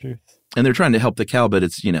you the truth. And they're trying to help the cow, but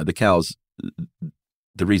it's,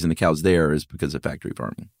 the reason the cow's there is because of factory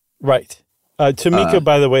farming. Right. Tamika,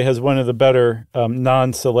 by the way, has one of the better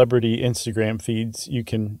non-celebrity Instagram feeds you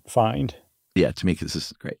can find. Yeah, Tamika's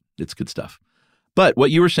is great. It's good stuff. But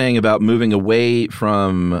what you were saying about moving away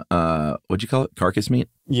from, what'd you call it? Carcass meat?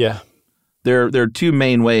 Yeah. There are two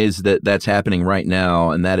main ways that's happening right now,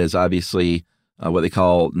 and that is obviously what they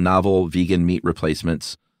call novel vegan meat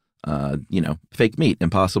replacements. Fake meat,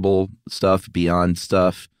 impossible stuff, beyond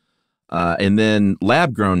stuff. And then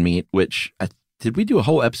lab-grown meat, which did we do a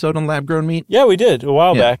whole episode on lab-grown meat? Yeah, we did a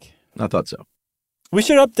while back. I thought so. We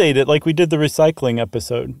should update it like we did the recycling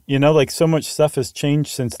episode. So much stuff has changed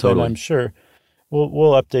since then, I'm sure.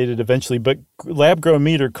 We'll update it eventually. But lab-grown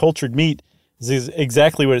meat or cultured meat is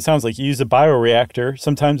exactly what it sounds like. You use a bioreactor,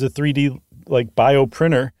 sometimes a 3D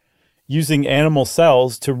bioprinter, using animal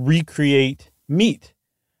cells to recreate meat.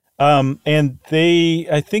 And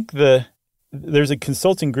I think there's a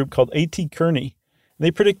consulting group called A.T. Kearney.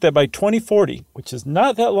 They predict that by 2040, which is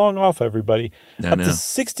not that long off, everybody, up to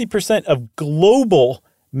 60% of global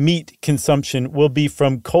meat consumption will be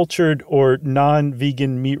from cultured or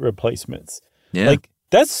non-vegan meat replacements. Yeah.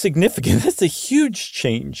 That's significant. That's a huge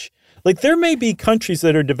change. There may be countries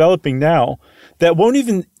that are developing now that won't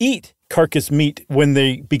even eat carcass meat when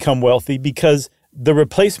they become wealthy because the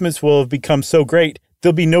replacements will have become so great,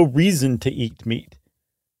 there'll be no reason to eat meat.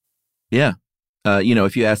 Yeah.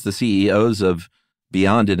 If you ask the CEOs of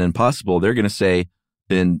Beyond and Impossible, they're going to say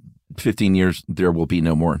in 15 years, there will be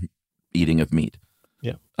no more eating of meat.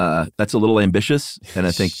 Yeah. That's a little ambitious. And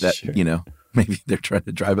I think that, Sure. Maybe they're trying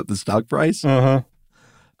to drive up the stock price. Uh-huh.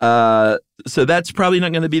 So that's probably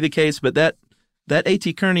not going to be the case. But that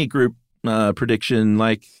A.T. Kearney group prediction,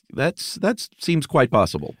 that seems quite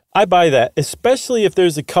possible. I buy that, especially if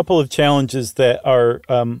there's a couple of challenges that are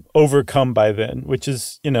overcome by then, which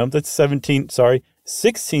is, that's 16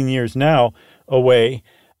 years now away.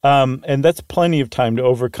 And that's plenty of time to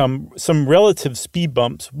overcome some relative speed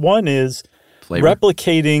bumps. One is Flavor?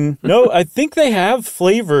 Replicating. No, I think they have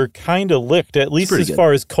flavor kind of licked, at least as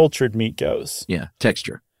far as cultured meat goes. Yeah,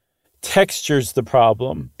 texture. Texture's the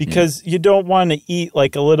problem because you don't want to eat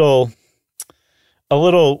like a little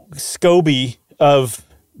SCOBY of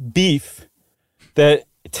beef that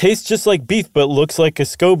tastes just like beef but looks like a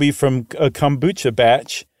SCOBY from a kombucha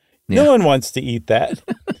batch. No one wants to eat that.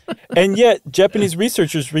 And yet, Japanese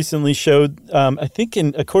researchers recently showed, I think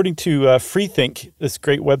according to Freethink, this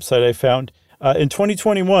great website I found, in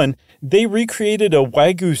 2021, they recreated a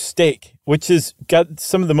Wagyu steak, which has got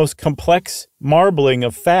some of the most complex marbling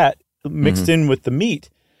of fat mixed in with the meat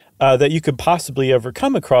that you could possibly ever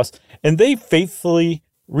come across. And they faithfully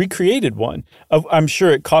recreated one. I'm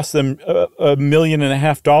sure it cost them $1.5 million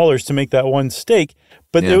to make that one steak,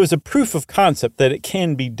 but there was a proof of concept that it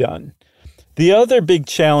can be done. The other big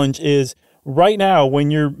challenge is right now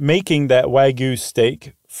when you're making that Wagyu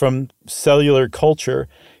steak from cellular culture,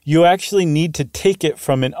 you actually need to take it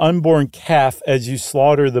from an unborn calf as you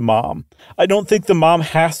slaughter the mom. I don't think the mom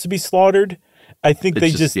has to be slaughtered. I think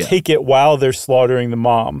they just take it while they're slaughtering the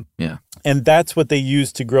mom. Yeah. And that's what they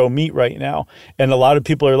use to grow meat right now. And a lot of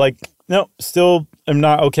people are like, no, still, I'm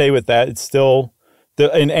not okay with that. It's still,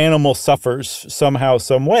 an animal suffers somehow,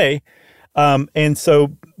 some way. And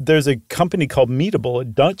so there's a company called Meatable, a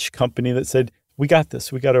Dutch company that said, we got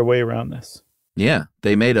this. We got our way around this. Yeah.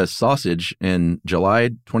 They made a sausage in July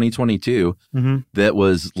 2022 that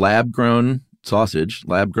was lab-grown sausage,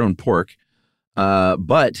 lab-grown pork.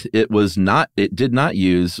 But it did not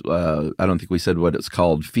use, I don't think we said what it's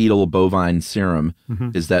called, fetal bovine serum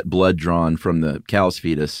is that blood drawn from the cow's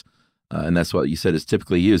fetus. And that's what you said is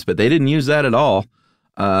typically used. But they didn't use that at all.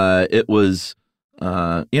 It was,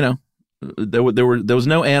 there was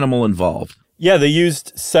no animal involved. Yeah, they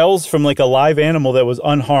used cells from like a live animal that was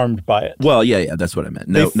unharmed by it. Well, yeah, that's what I meant.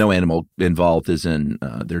 No animal involved as in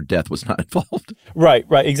their death was not involved. Right,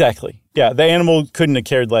 exactly. Yeah, the animal couldn't have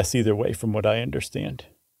cared less either way from what I understand.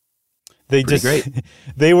 Great.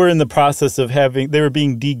 They were in the process of they were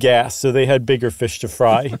being degassed, so they had bigger fish to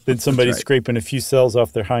fry than somebody scraping a few cells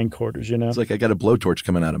off their hindquarters, you know? It's like I got a blowtorch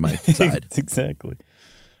coming out of my side. Exactly.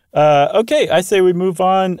 Okay, I say we move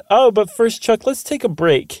on. Oh, but first, Chuck, let's take a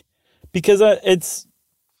break. Because it's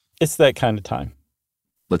that kind of time.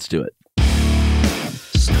 Let's do it.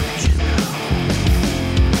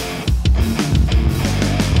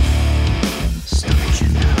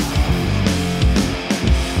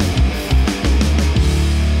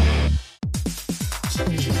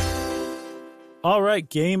 All right,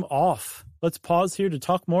 game off. Let's pause here to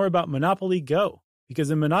talk more about Monopoly Go. Because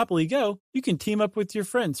in Monopoly Go, you can team up with your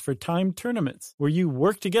friends for timed tournaments where you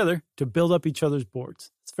work together to build up each other's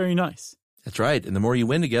boards. It's very nice. That's right. And the more you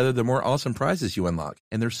win together, the more awesome prizes you unlock.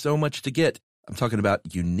 And there's so much to get. I'm talking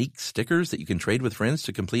about unique stickers that you can trade with friends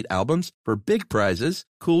to complete albums for big prizes,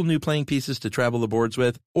 cool new playing pieces to travel the boards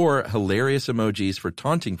with, or hilarious emojis for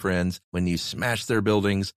taunting friends when you smash their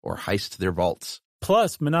buildings or heist their vaults.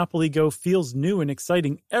 Plus, Monopoly Go feels new and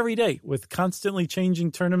exciting every day with constantly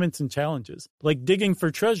changing tournaments and challenges, like digging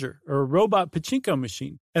for treasure or a robot pachinko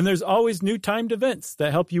machine. And there's always new timed events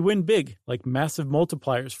that help you win big, like massive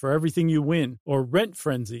multipliers for everything you win or rent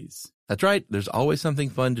frenzies. That's right. There's always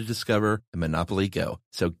something fun to discover in Monopoly Go.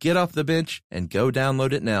 So get off the bench and go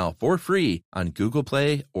download it now for free on Google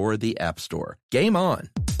Play or the App Store. Game on!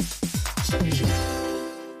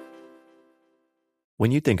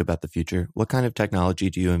 When you think about the future, what kind of technology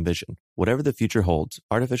do you envision? Whatever the future holds,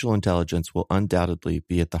 artificial intelligence will undoubtedly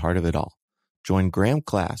be at the heart of it all. Join Graham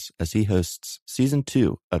Class as he hosts Season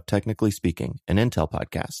 2 of Technically Speaking, an Intel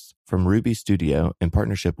podcast from Ruby Studio in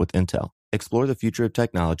partnership with Intel. Explore the future of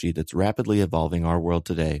technology that's rapidly evolving our world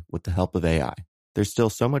today with the help of AI. There's still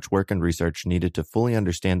so much work and research needed to fully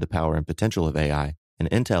understand the power and potential of AI, and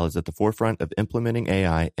Intel is at the forefront of implementing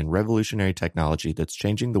AI and revolutionary technology that's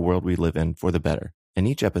changing the world we live in for the better. In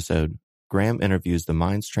each episode, Graham interviews the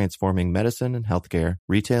minds transforming medicine and healthcare,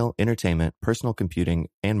 retail, entertainment, personal computing,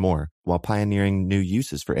 and more, while pioneering new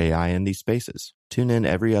uses for AI in these spaces. Tune in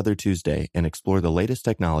every other Tuesday and explore the latest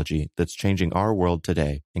technology that's changing our world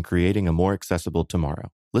today and creating a more accessible tomorrow.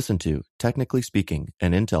 Listen to Technically Speaking,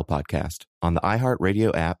 an Intel podcast on the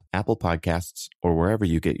iHeartRadio app, Apple Podcasts, or wherever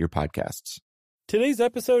you get your podcasts. Today's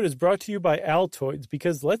episode is brought to you by Altoids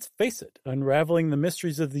because, let's face it, unraveling the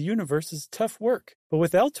mysteries of the universe is tough work. But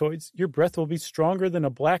with Altoids, your breath will be stronger than a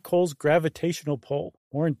black hole's gravitational pull,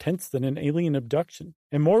 more intense than an alien abduction,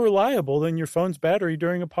 and more reliable than your phone's battery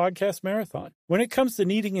during a podcast marathon. When it comes to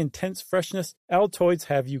needing intense freshness, Altoids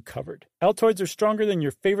have you covered. Altoids are stronger than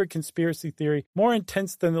your favorite conspiracy theory, more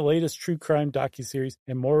intense than the latest true crime docuseries,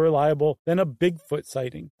 and more reliable than a Bigfoot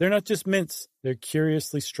sighting. They're not just mints, they're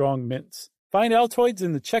curiously strong mints. Find Altoids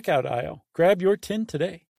in the checkout aisle. Grab your tin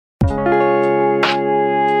today.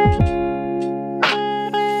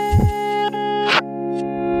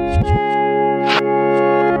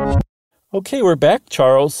 Okay, we're back,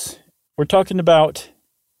 Charles. We're talking about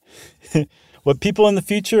what people in the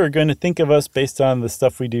future are going to think of us based on the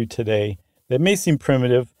stuff we do today that may seem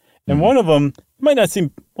primitive. And one of them might not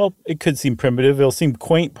seem, well, it could seem primitive. It'll seem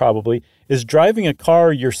quaint probably, is driving a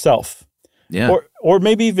car yourself. Yeah. Or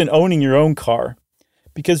maybe even owning your own car.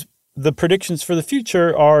 Because the predictions for the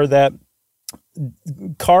future are that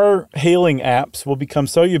car hailing apps will become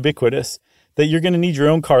so ubiquitous that you're going to need your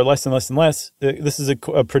own car less and less and less. This is a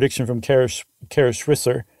prediction from Kara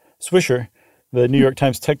Swisher, the New York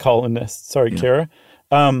Times tech columnist. Sorry, Kara.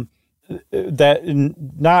 That in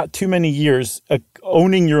not too many years,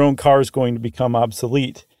 owning your own car is going to become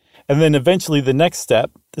obsolete. And then eventually the next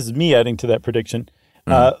step, this is me adding to that prediction,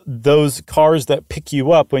 those cars that pick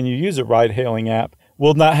you up when you use a ride-hailing app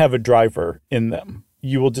will not have a driver in them.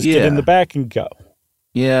 You will just get in the back and go.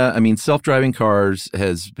 Yeah, I mean, self-driving cars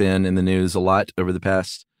has been in the news a lot over the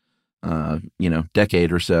past,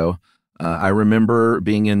 decade or so. I remember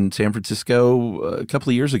being in San Francisco a couple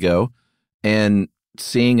of years ago and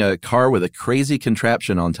seeing a car with a crazy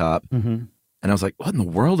contraption on top And I was like, what in the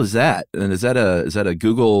world is that? And is that a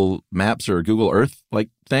Google Maps or a Google Earth like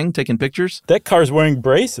thing taking pictures? That car's wearing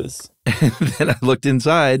braces. And then I looked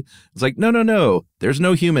inside. It's like, no. There's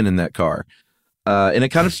no human in that car. And it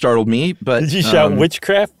kind of startled me. But did you shout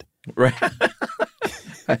witchcraft? Right.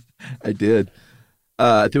 I did.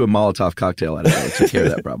 I threw a Molotov cocktail at it. I took care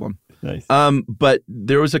of that problem. Nice. But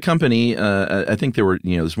there was a company, I think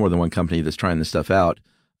there's more than one company that's trying this stuff out.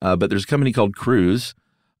 But there's a company called Cruise,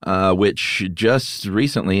 which just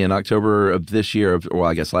recently in October of this year,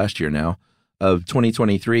 I guess last year now, of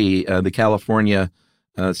 2023, the California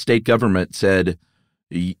state government said,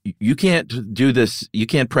 you can't do this, you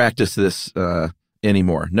can't practice this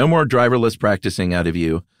anymore. No more driverless practicing out of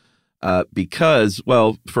you. Because,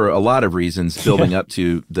 well, for a lot of reasons building up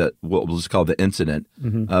to what we'll just call the incident.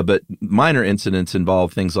 Mm-hmm. But minor incidents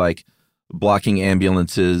involve things like blocking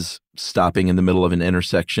ambulances, stopping in the middle of an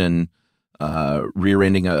intersection,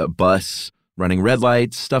 rear-ending a bus, running red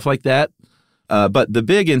lights, stuff like that. But the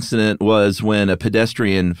big incident was when a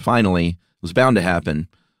pedestrian finally, was bound to happen,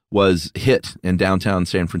 was hit in downtown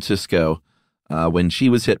San Francisco when she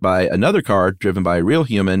was hit by another car driven by a real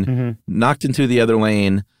human, mm-hmm. knocked into the other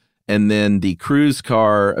lane. And then the Cruise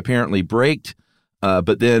car apparently braked,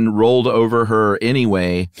 but then rolled over her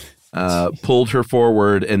anyway, pulled her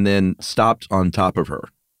forward, and then stopped on top of her.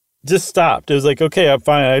 Just stopped. It was like, okay, I'm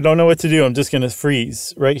fine. I don't know what to do. I'm just going to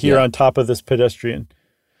freeze right here on top of this pedestrian.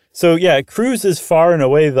 So, yeah, Cruise is far and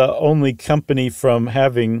away the only company from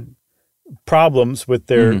having problems with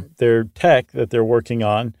their tech that they're working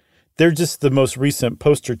on. They're just the most recent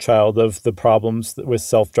poster child of the problems with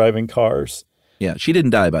self-driving cars. Yeah, she didn't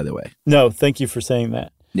die, by the way. No, thank you for saying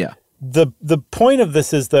that. Yeah. The point of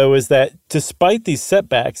this is that despite these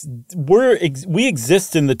setbacks, we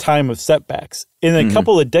exist in the time of setbacks. In a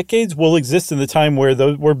couple of decades, we'll exist in the time where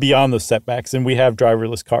we're beyond those setbacks and we have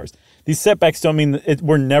driverless cars. These setbacks don't mean that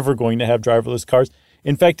we're never going to have driverless cars.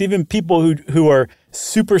 In fact, even people who are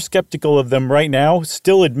super skeptical of them right now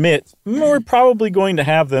still admit we're probably going to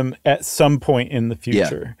have them at some point in the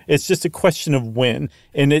future. Yeah. It's just a question of when.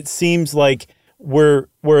 And it seems like we're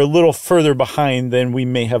a little further behind than we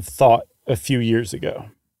may have thought a few years ago.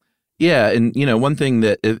 Yeah, and one thing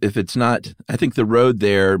that if it's not, I think the road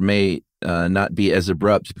there may not be as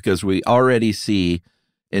abrupt because we already see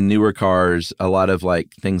in newer cars a lot of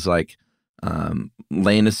things like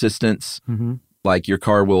lane assistance, mm-hmm. like your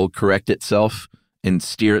car will correct itself and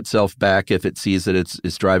steer itself back if it sees that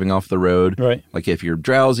it's driving off the road. Right. Like if you're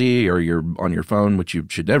drowsy or you're on your phone, which you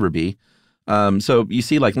should never be. So you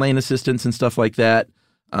see lane assistance and stuff like that.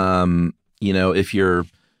 If your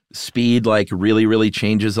speed really, really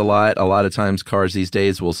changes a lot of times cars these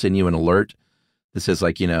days will send you an alert that says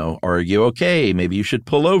are you okay? Maybe you should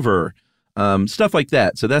pull over, stuff like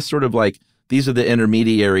that. So that's sort of these are the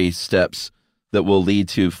intermediary steps that will lead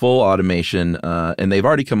to full automation. And they've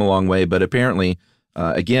already come a long way, but apparently,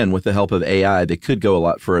 again, with the help of AI, they could go a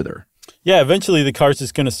lot further. Yeah, eventually the car's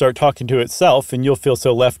just going to start talking to itself and you'll feel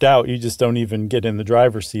so left out, you just don't even get in the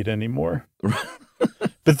driver's seat anymore.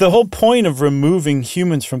 But the whole point of removing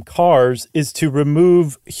humans from cars is to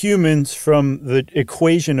remove humans from the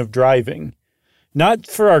equation of driving. Not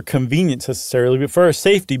for our convenience necessarily, but for our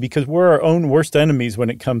safety, because we're our own worst enemies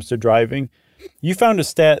when it comes to driving. You found a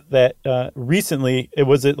stat that recently,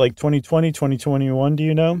 was it 2020, 2021, do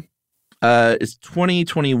you know? It's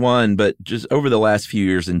 2021, but just over the last few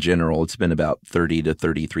years in general, it's been about 30 to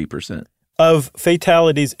 33%. Of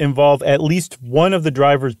fatalities involve at least one of the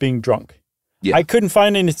drivers being drunk. Yeah. I couldn't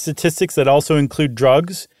find any statistics that also include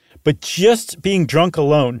drugs, but just being drunk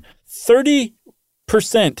alone, 30%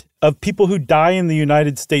 of people who die in the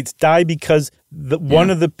United States die because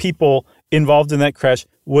one of the people involved in that crash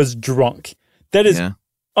was drunk. That is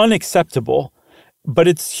unacceptable. But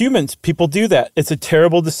it's humans. People do that. It's a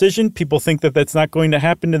terrible decision. People think that that's not going to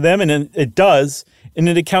happen to them, and it does. And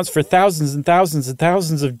it accounts for thousands and thousands and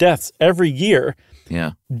thousands of deaths every year.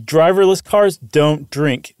 Yeah. Driverless cars don't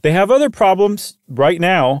drink. They have other problems right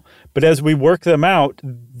now, but as we work them out,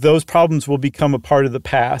 those problems will become a part of the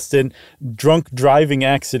past, and drunk driving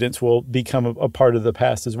accidents will become a part of the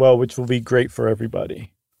past as well, which will be great for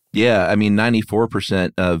everybody. Yeah, I mean,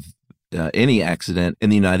 94% of any accident in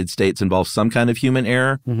the United States involves some kind of human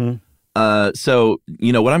error. Mm-hmm. So,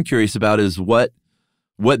 what I'm curious about is what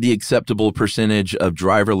the acceptable percentage of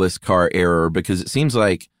driverless car error, because it seems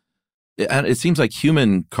like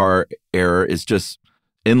human car error is just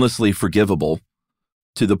endlessly forgivable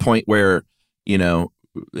to the point where,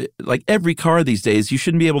 every car these days, you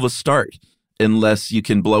shouldn't be able to start unless you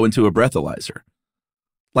can blow into a breathalyzer.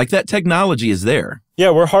 That technology is there.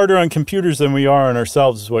 Yeah, we're harder on computers than we are on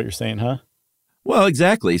ourselves is what you're saying, huh? Well,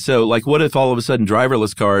 exactly. So, like, what if all of a sudden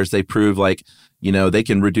driverless cars, they prove like, they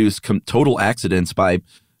can reduce total accidents by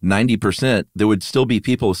 90%. There would still be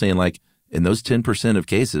people saying like, in those 10% of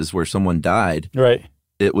cases where someone died, right,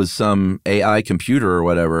 it was some AI computer or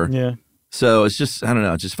whatever. Yeah. So it's just, I don't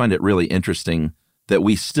know, I just find it really interesting that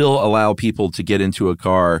we still allow people to get into a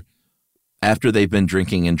car after they've been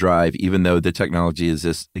drinking and drive, even though the technology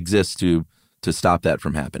exists to stop that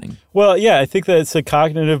from happening. Well, yeah, I think that it's a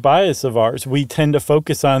cognitive bias of ours. We tend to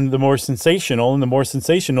focus on the more sensational, and the more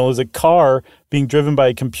sensational is a car being driven by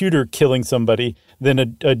a computer killing somebody than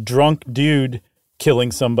a drunk dude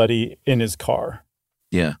killing somebody in his car.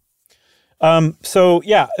 Yeah. So,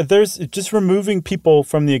 yeah, there's just removing people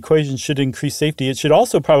from the equation should increase safety. It should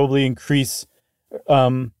also probably increase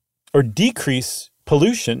or decrease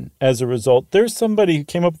pollution as a result. There's somebody who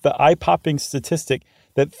came up with the eye-popping statistic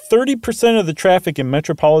that 30% of the traffic in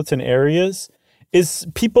metropolitan areas is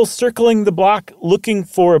people circling the block looking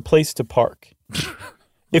for a place to park.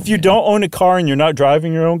 If you don't own a car and you're not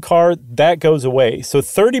driving your own car, that goes away. So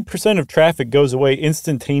 30% of traffic goes away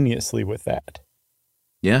instantaneously with that.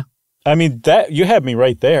 Yeah. I mean, that you had me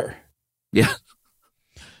right there. Yeah.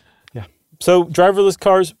 Yeah. So driverless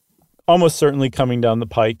cars, almost certainly coming down the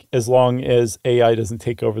pike as long as AI doesn't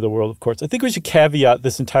take over the world, of course. I think we should caveat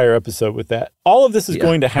this entire episode with that. All of this is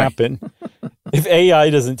going to happen if AI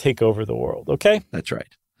doesn't take over the world, okay? That's right.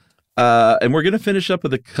 And we're going to finish up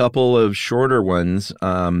with a couple of shorter ones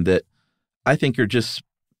that I think are just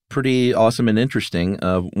pretty awesome and interesting.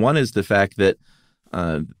 One is the fact that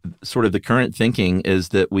sort of the current thinking is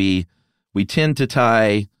that we tend to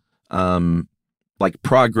tie like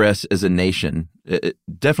progress as a nation,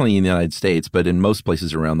 definitely in the United States, but in most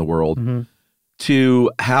places around the world,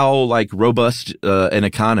 to how like robust an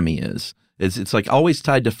economy is. It's like always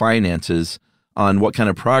tied to finances on what kind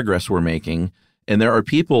of progress we're making. And there are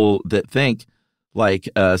people that think like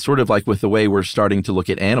sort of like with the way we're starting to look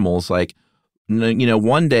at animals, like,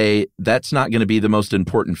 one day that's not going to be the most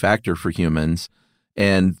important factor for humans.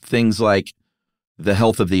 And things like the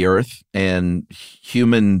health of the earth and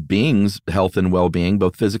human beings' health and well-being,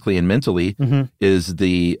 both physically and mentally, is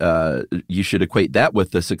you should equate that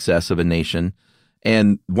with the success of a nation.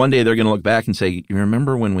 And one day they're going to look back and say, you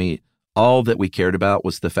remember when all that we cared about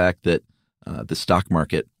was the fact that the stock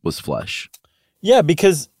market was flush. Yeah,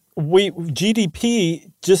 because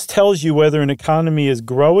GDP just tells you whether an economy is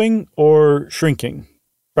growing or shrinking,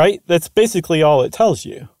 right? That's basically all it tells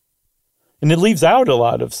you. And it leaves out a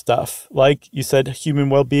lot of stuff, like you said, human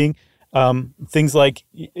well-being, things like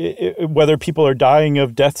whether people are dying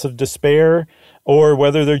of deaths of despair or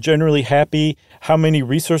whether they're generally happy, how many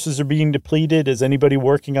resources are being depleted, is anybody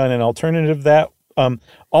working on an alternative to that?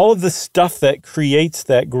 All of the stuff that creates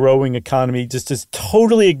that growing economy just is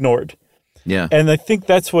totally ignored. Yeah. And I think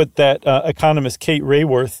that's what that economist Kate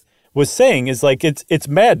Rayworth was saying is like it's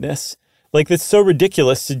madness. Like, it's so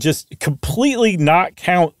ridiculous to just completely not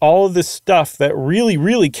count all of this stuff that really,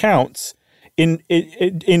 really counts in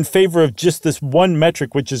favor of just this one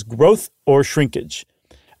metric, which is growth or shrinkage.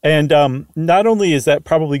 And not only is that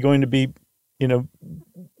probably going to be,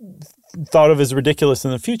 thought of as ridiculous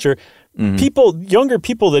in the future, younger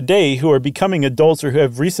people today who are becoming adults or who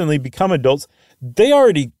have recently become adults, they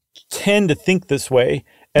already tend to think this way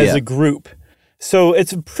as a group. So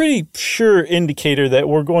it's a pretty sure indicator that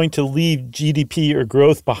we're going to leave GDP or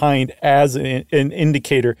growth behind as an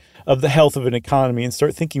indicator of the health of an economy and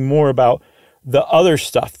start thinking more about the other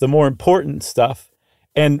stuff, the more important stuff.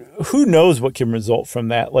 And who knows what can result from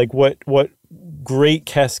that? Like what great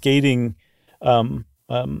cascading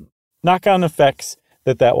knock-on effects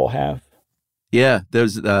that will have. Yeah,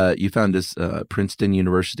 there's you found this Princeton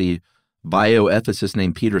University bioethicist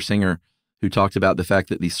named Peter Singer, who talked about the fact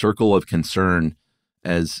that the circle of concern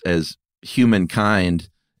as humankind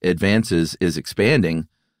advances is expanding.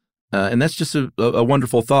 And that's just a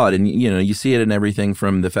wonderful thought. And, you see it in everything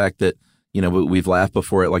from the fact that, we've laughed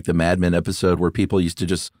before at like the Mad Men episode where people used to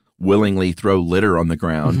just willingly throw litter on the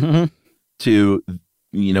ground to,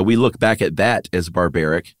 we look back at that as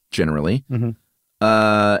barbaric generally.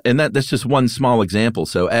 And that's just one small example.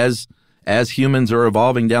 So as humans are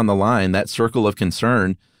evolving down the line, that circle of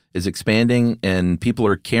concern is expanding and people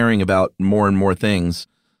are caring about more and more things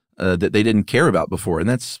that they didn't care about before. And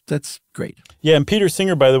that's great. Yeah. And Peter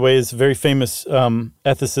Singer, by the way, is a very famous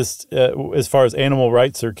ethicist as far as animal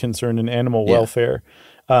rights are concerned and animal welfare.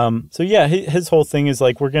 His whole thing is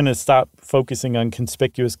like, we're going to stop focusing on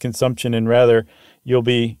conspicuous consumption and rather you'll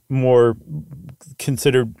be more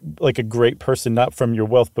considered like a great person, not from your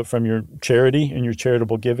wealth, but from your charity and your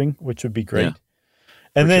charitable giving, which would be great. Yeah,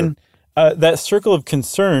 and then that circle of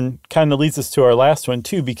concern kind of leads us to our last one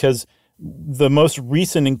too, because the most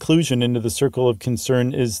recent inclusion into the circle of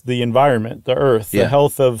concern is the environment, the earth, the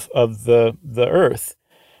health of the earth.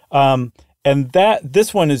 And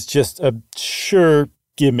this one is just a sure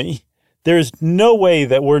gimme. There's no way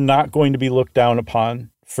that we're not going to be looked down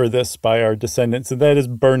upon for this by our descendants, and that is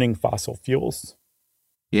burning fossil fuels.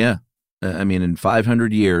 Yeah. I mean, in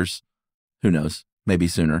 500 years, who knows, maybe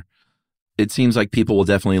sooner, it seems like people will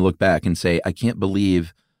definitely look back and say, I can't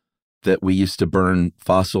believe that we used to burn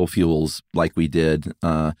fossil fuels like we did.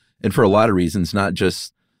 And for a lot of reasons, not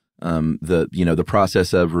just the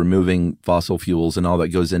process of removing fossil fuels and all that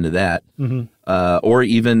goes into that, or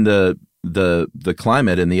even the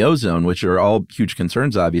climate and the ozone, which are all huge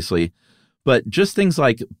concerns, obviously, but just things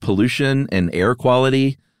like pollution and air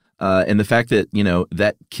quality, and the fact that,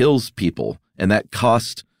 that kills people and that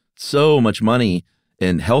costs so much money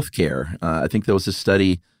in healthcare. I think there was a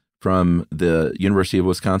study from the University of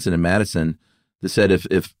Wisconsin in Madison that said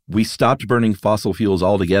if we stopped burning fossil fuels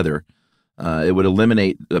altogether, it would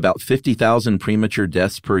eliminate about 50,000 premature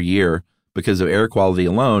deaths per year because of air quality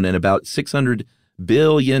alone, and about $600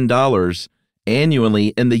 billion annually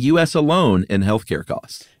in the U.S. alone in healthcare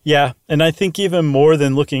costs. Yeah, and I think even more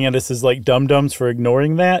than looking at us as like dum-dums for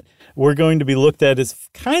ignoring that, we're going to be looked at as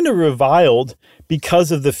kind of reviled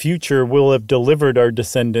because of the future we'll have delivered our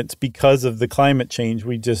descendants because of the climate change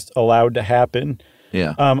we just allowed to happen.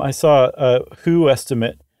 Yeah. I saw a WHO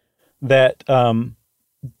estimate that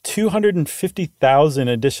 250,000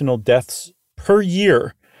 additional deaths per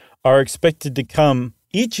year are expected to come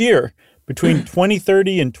each year between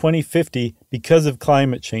 2030 and 2050 because of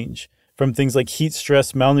climate change, from things like heat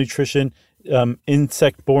stress, malnutrition,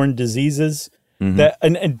 insect-borne diseases. That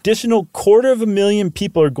an additional 250,000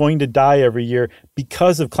 people are going to die every year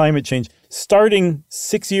because of climate change, starting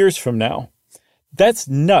 6 years from now. That's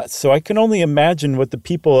nuts. So I can only imagine what the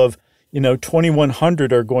people of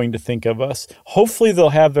 2100 are going to think of us. Hopefully they'll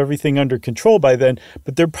have everything under control by then,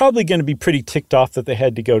 but they're probably going to be pretty ticked off that they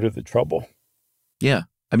had to go to the trouble. Yeah.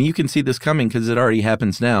 I mean, you can see this coming because it already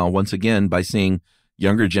happens now, once again, by seeing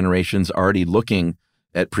younger generations already looking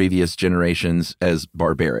at previous generations as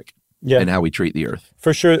barbaric. Yeah. And how we treat the earth.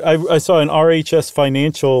 For sure. I saw an RHS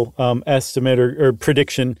financial estimate or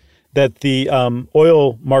prediction that the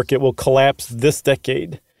oil market will collapse this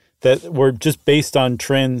decade, that we're just based on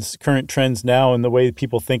current trends now and the way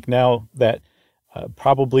people think now that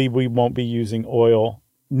probably we won't be using oil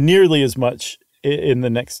nearly as much in the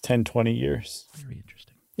next 10, 20 years. Very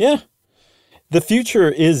interesting. Yeah. The future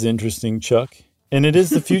is interesting, Chuck. And it is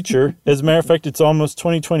the future. As a matter of fact, it's almost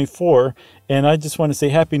 2024. And I just want to say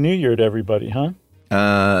Happy New Year to everybody, huh?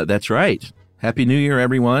 That's right. Happy New Year,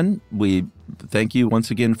 everyone. We thank you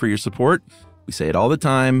once again for your support. We say it all the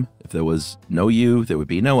time. If there was no you, there would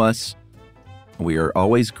be no us. We are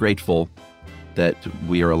always grateful that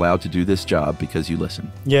we are allowed to do this job because you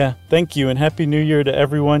listen. Yeah, thank you. And Happy New Year to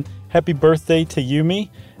everyone. Happy birthday to Yumi.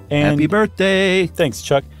 And happy birthday. Thanks,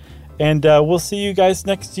 Chuck. And we'll see you guys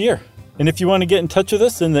next year. And if you want to get in touch with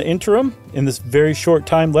us in the interim, in this very short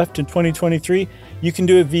time left in 2023, you can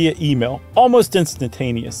do it via email, almost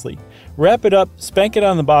instantaneously. Wrap it up, spank it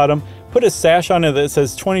on the bottom, put a sash on it that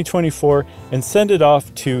says 2024, and send it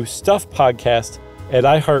off to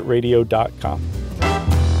stuffpodcast@iheartradio.com.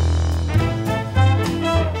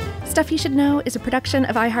 Stuff You Should Know is a production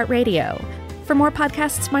of iHeartRadio. For more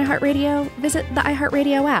podcasts from iHeartRadio, visit the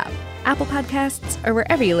iHeartRadio app, Apple Podcasts, or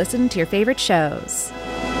wherever you listen to your favorite shows.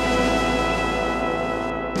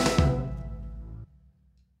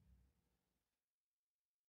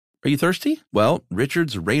 Are you thirsty? Well,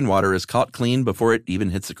 Richard's rainwater is caught clean before it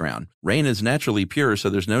even hits the ground. Rain is naturally pure, so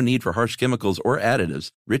there's no need for harsh chemicals or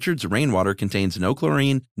additives. Richard's rainwater contains no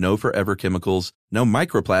chlorine, no forever chemicals, no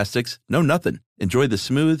microplastics, no nothing. Enjoy the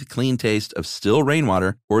smooth, clean taste of still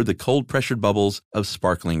rainwater or the cold-pressured bubbles of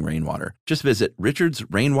sparkling rainwater. Just visit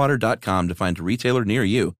richardsrainwater.com to find a retailer near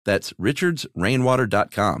you. That's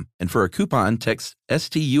richardsrainwater.com. And for a coupon, text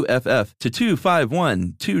STUFF to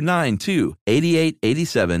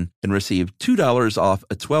 251-292-8887 and receive $2 off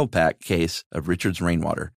a 12-pack case of Richard's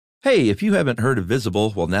Rainwater. Hey, if you haven't heard of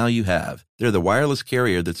Visible, well, now you have. They're the wireless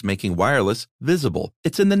carrier that's making wireless visible.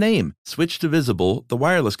 It's in the name. Switch to Visible, the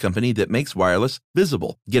wireless company that makes wireless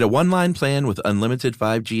visible. Get a one-line plan with unlimited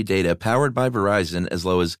 5G data powered by Verizon as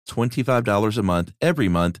low as $25 a month, every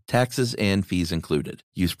month, taxes and fees included.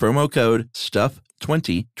 Use promo code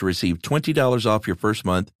STUFF20 to receive $20 off your first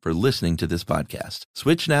month for listening to this podcast.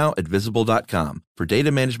 Switch now at Visible.com. For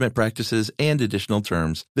data management practices and additional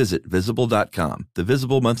terms, visit Visible.com. The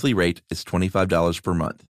Visible monthly rate is $25 per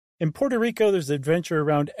month. In Puerto Rico, there's adventure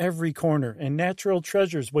around every corner and natural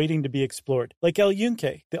treasures waiting to be explored, like El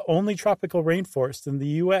Yunque, the only tropical rainforest in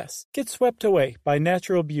the U.S. Get swept away by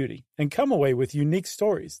natural beauty and come away with unique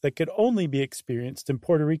stories that could only be experienced in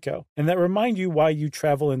Puerto Rico and that remind you why you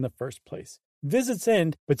travel in the first place. Visits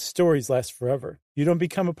end, but stories last forever. You don't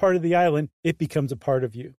become a part of the island, it becomes a part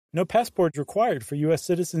of you. No passport required for U.S.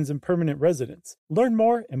 citizens and permanent residents. Learn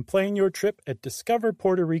more and plan your trip at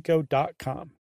discoverpuertorico.com.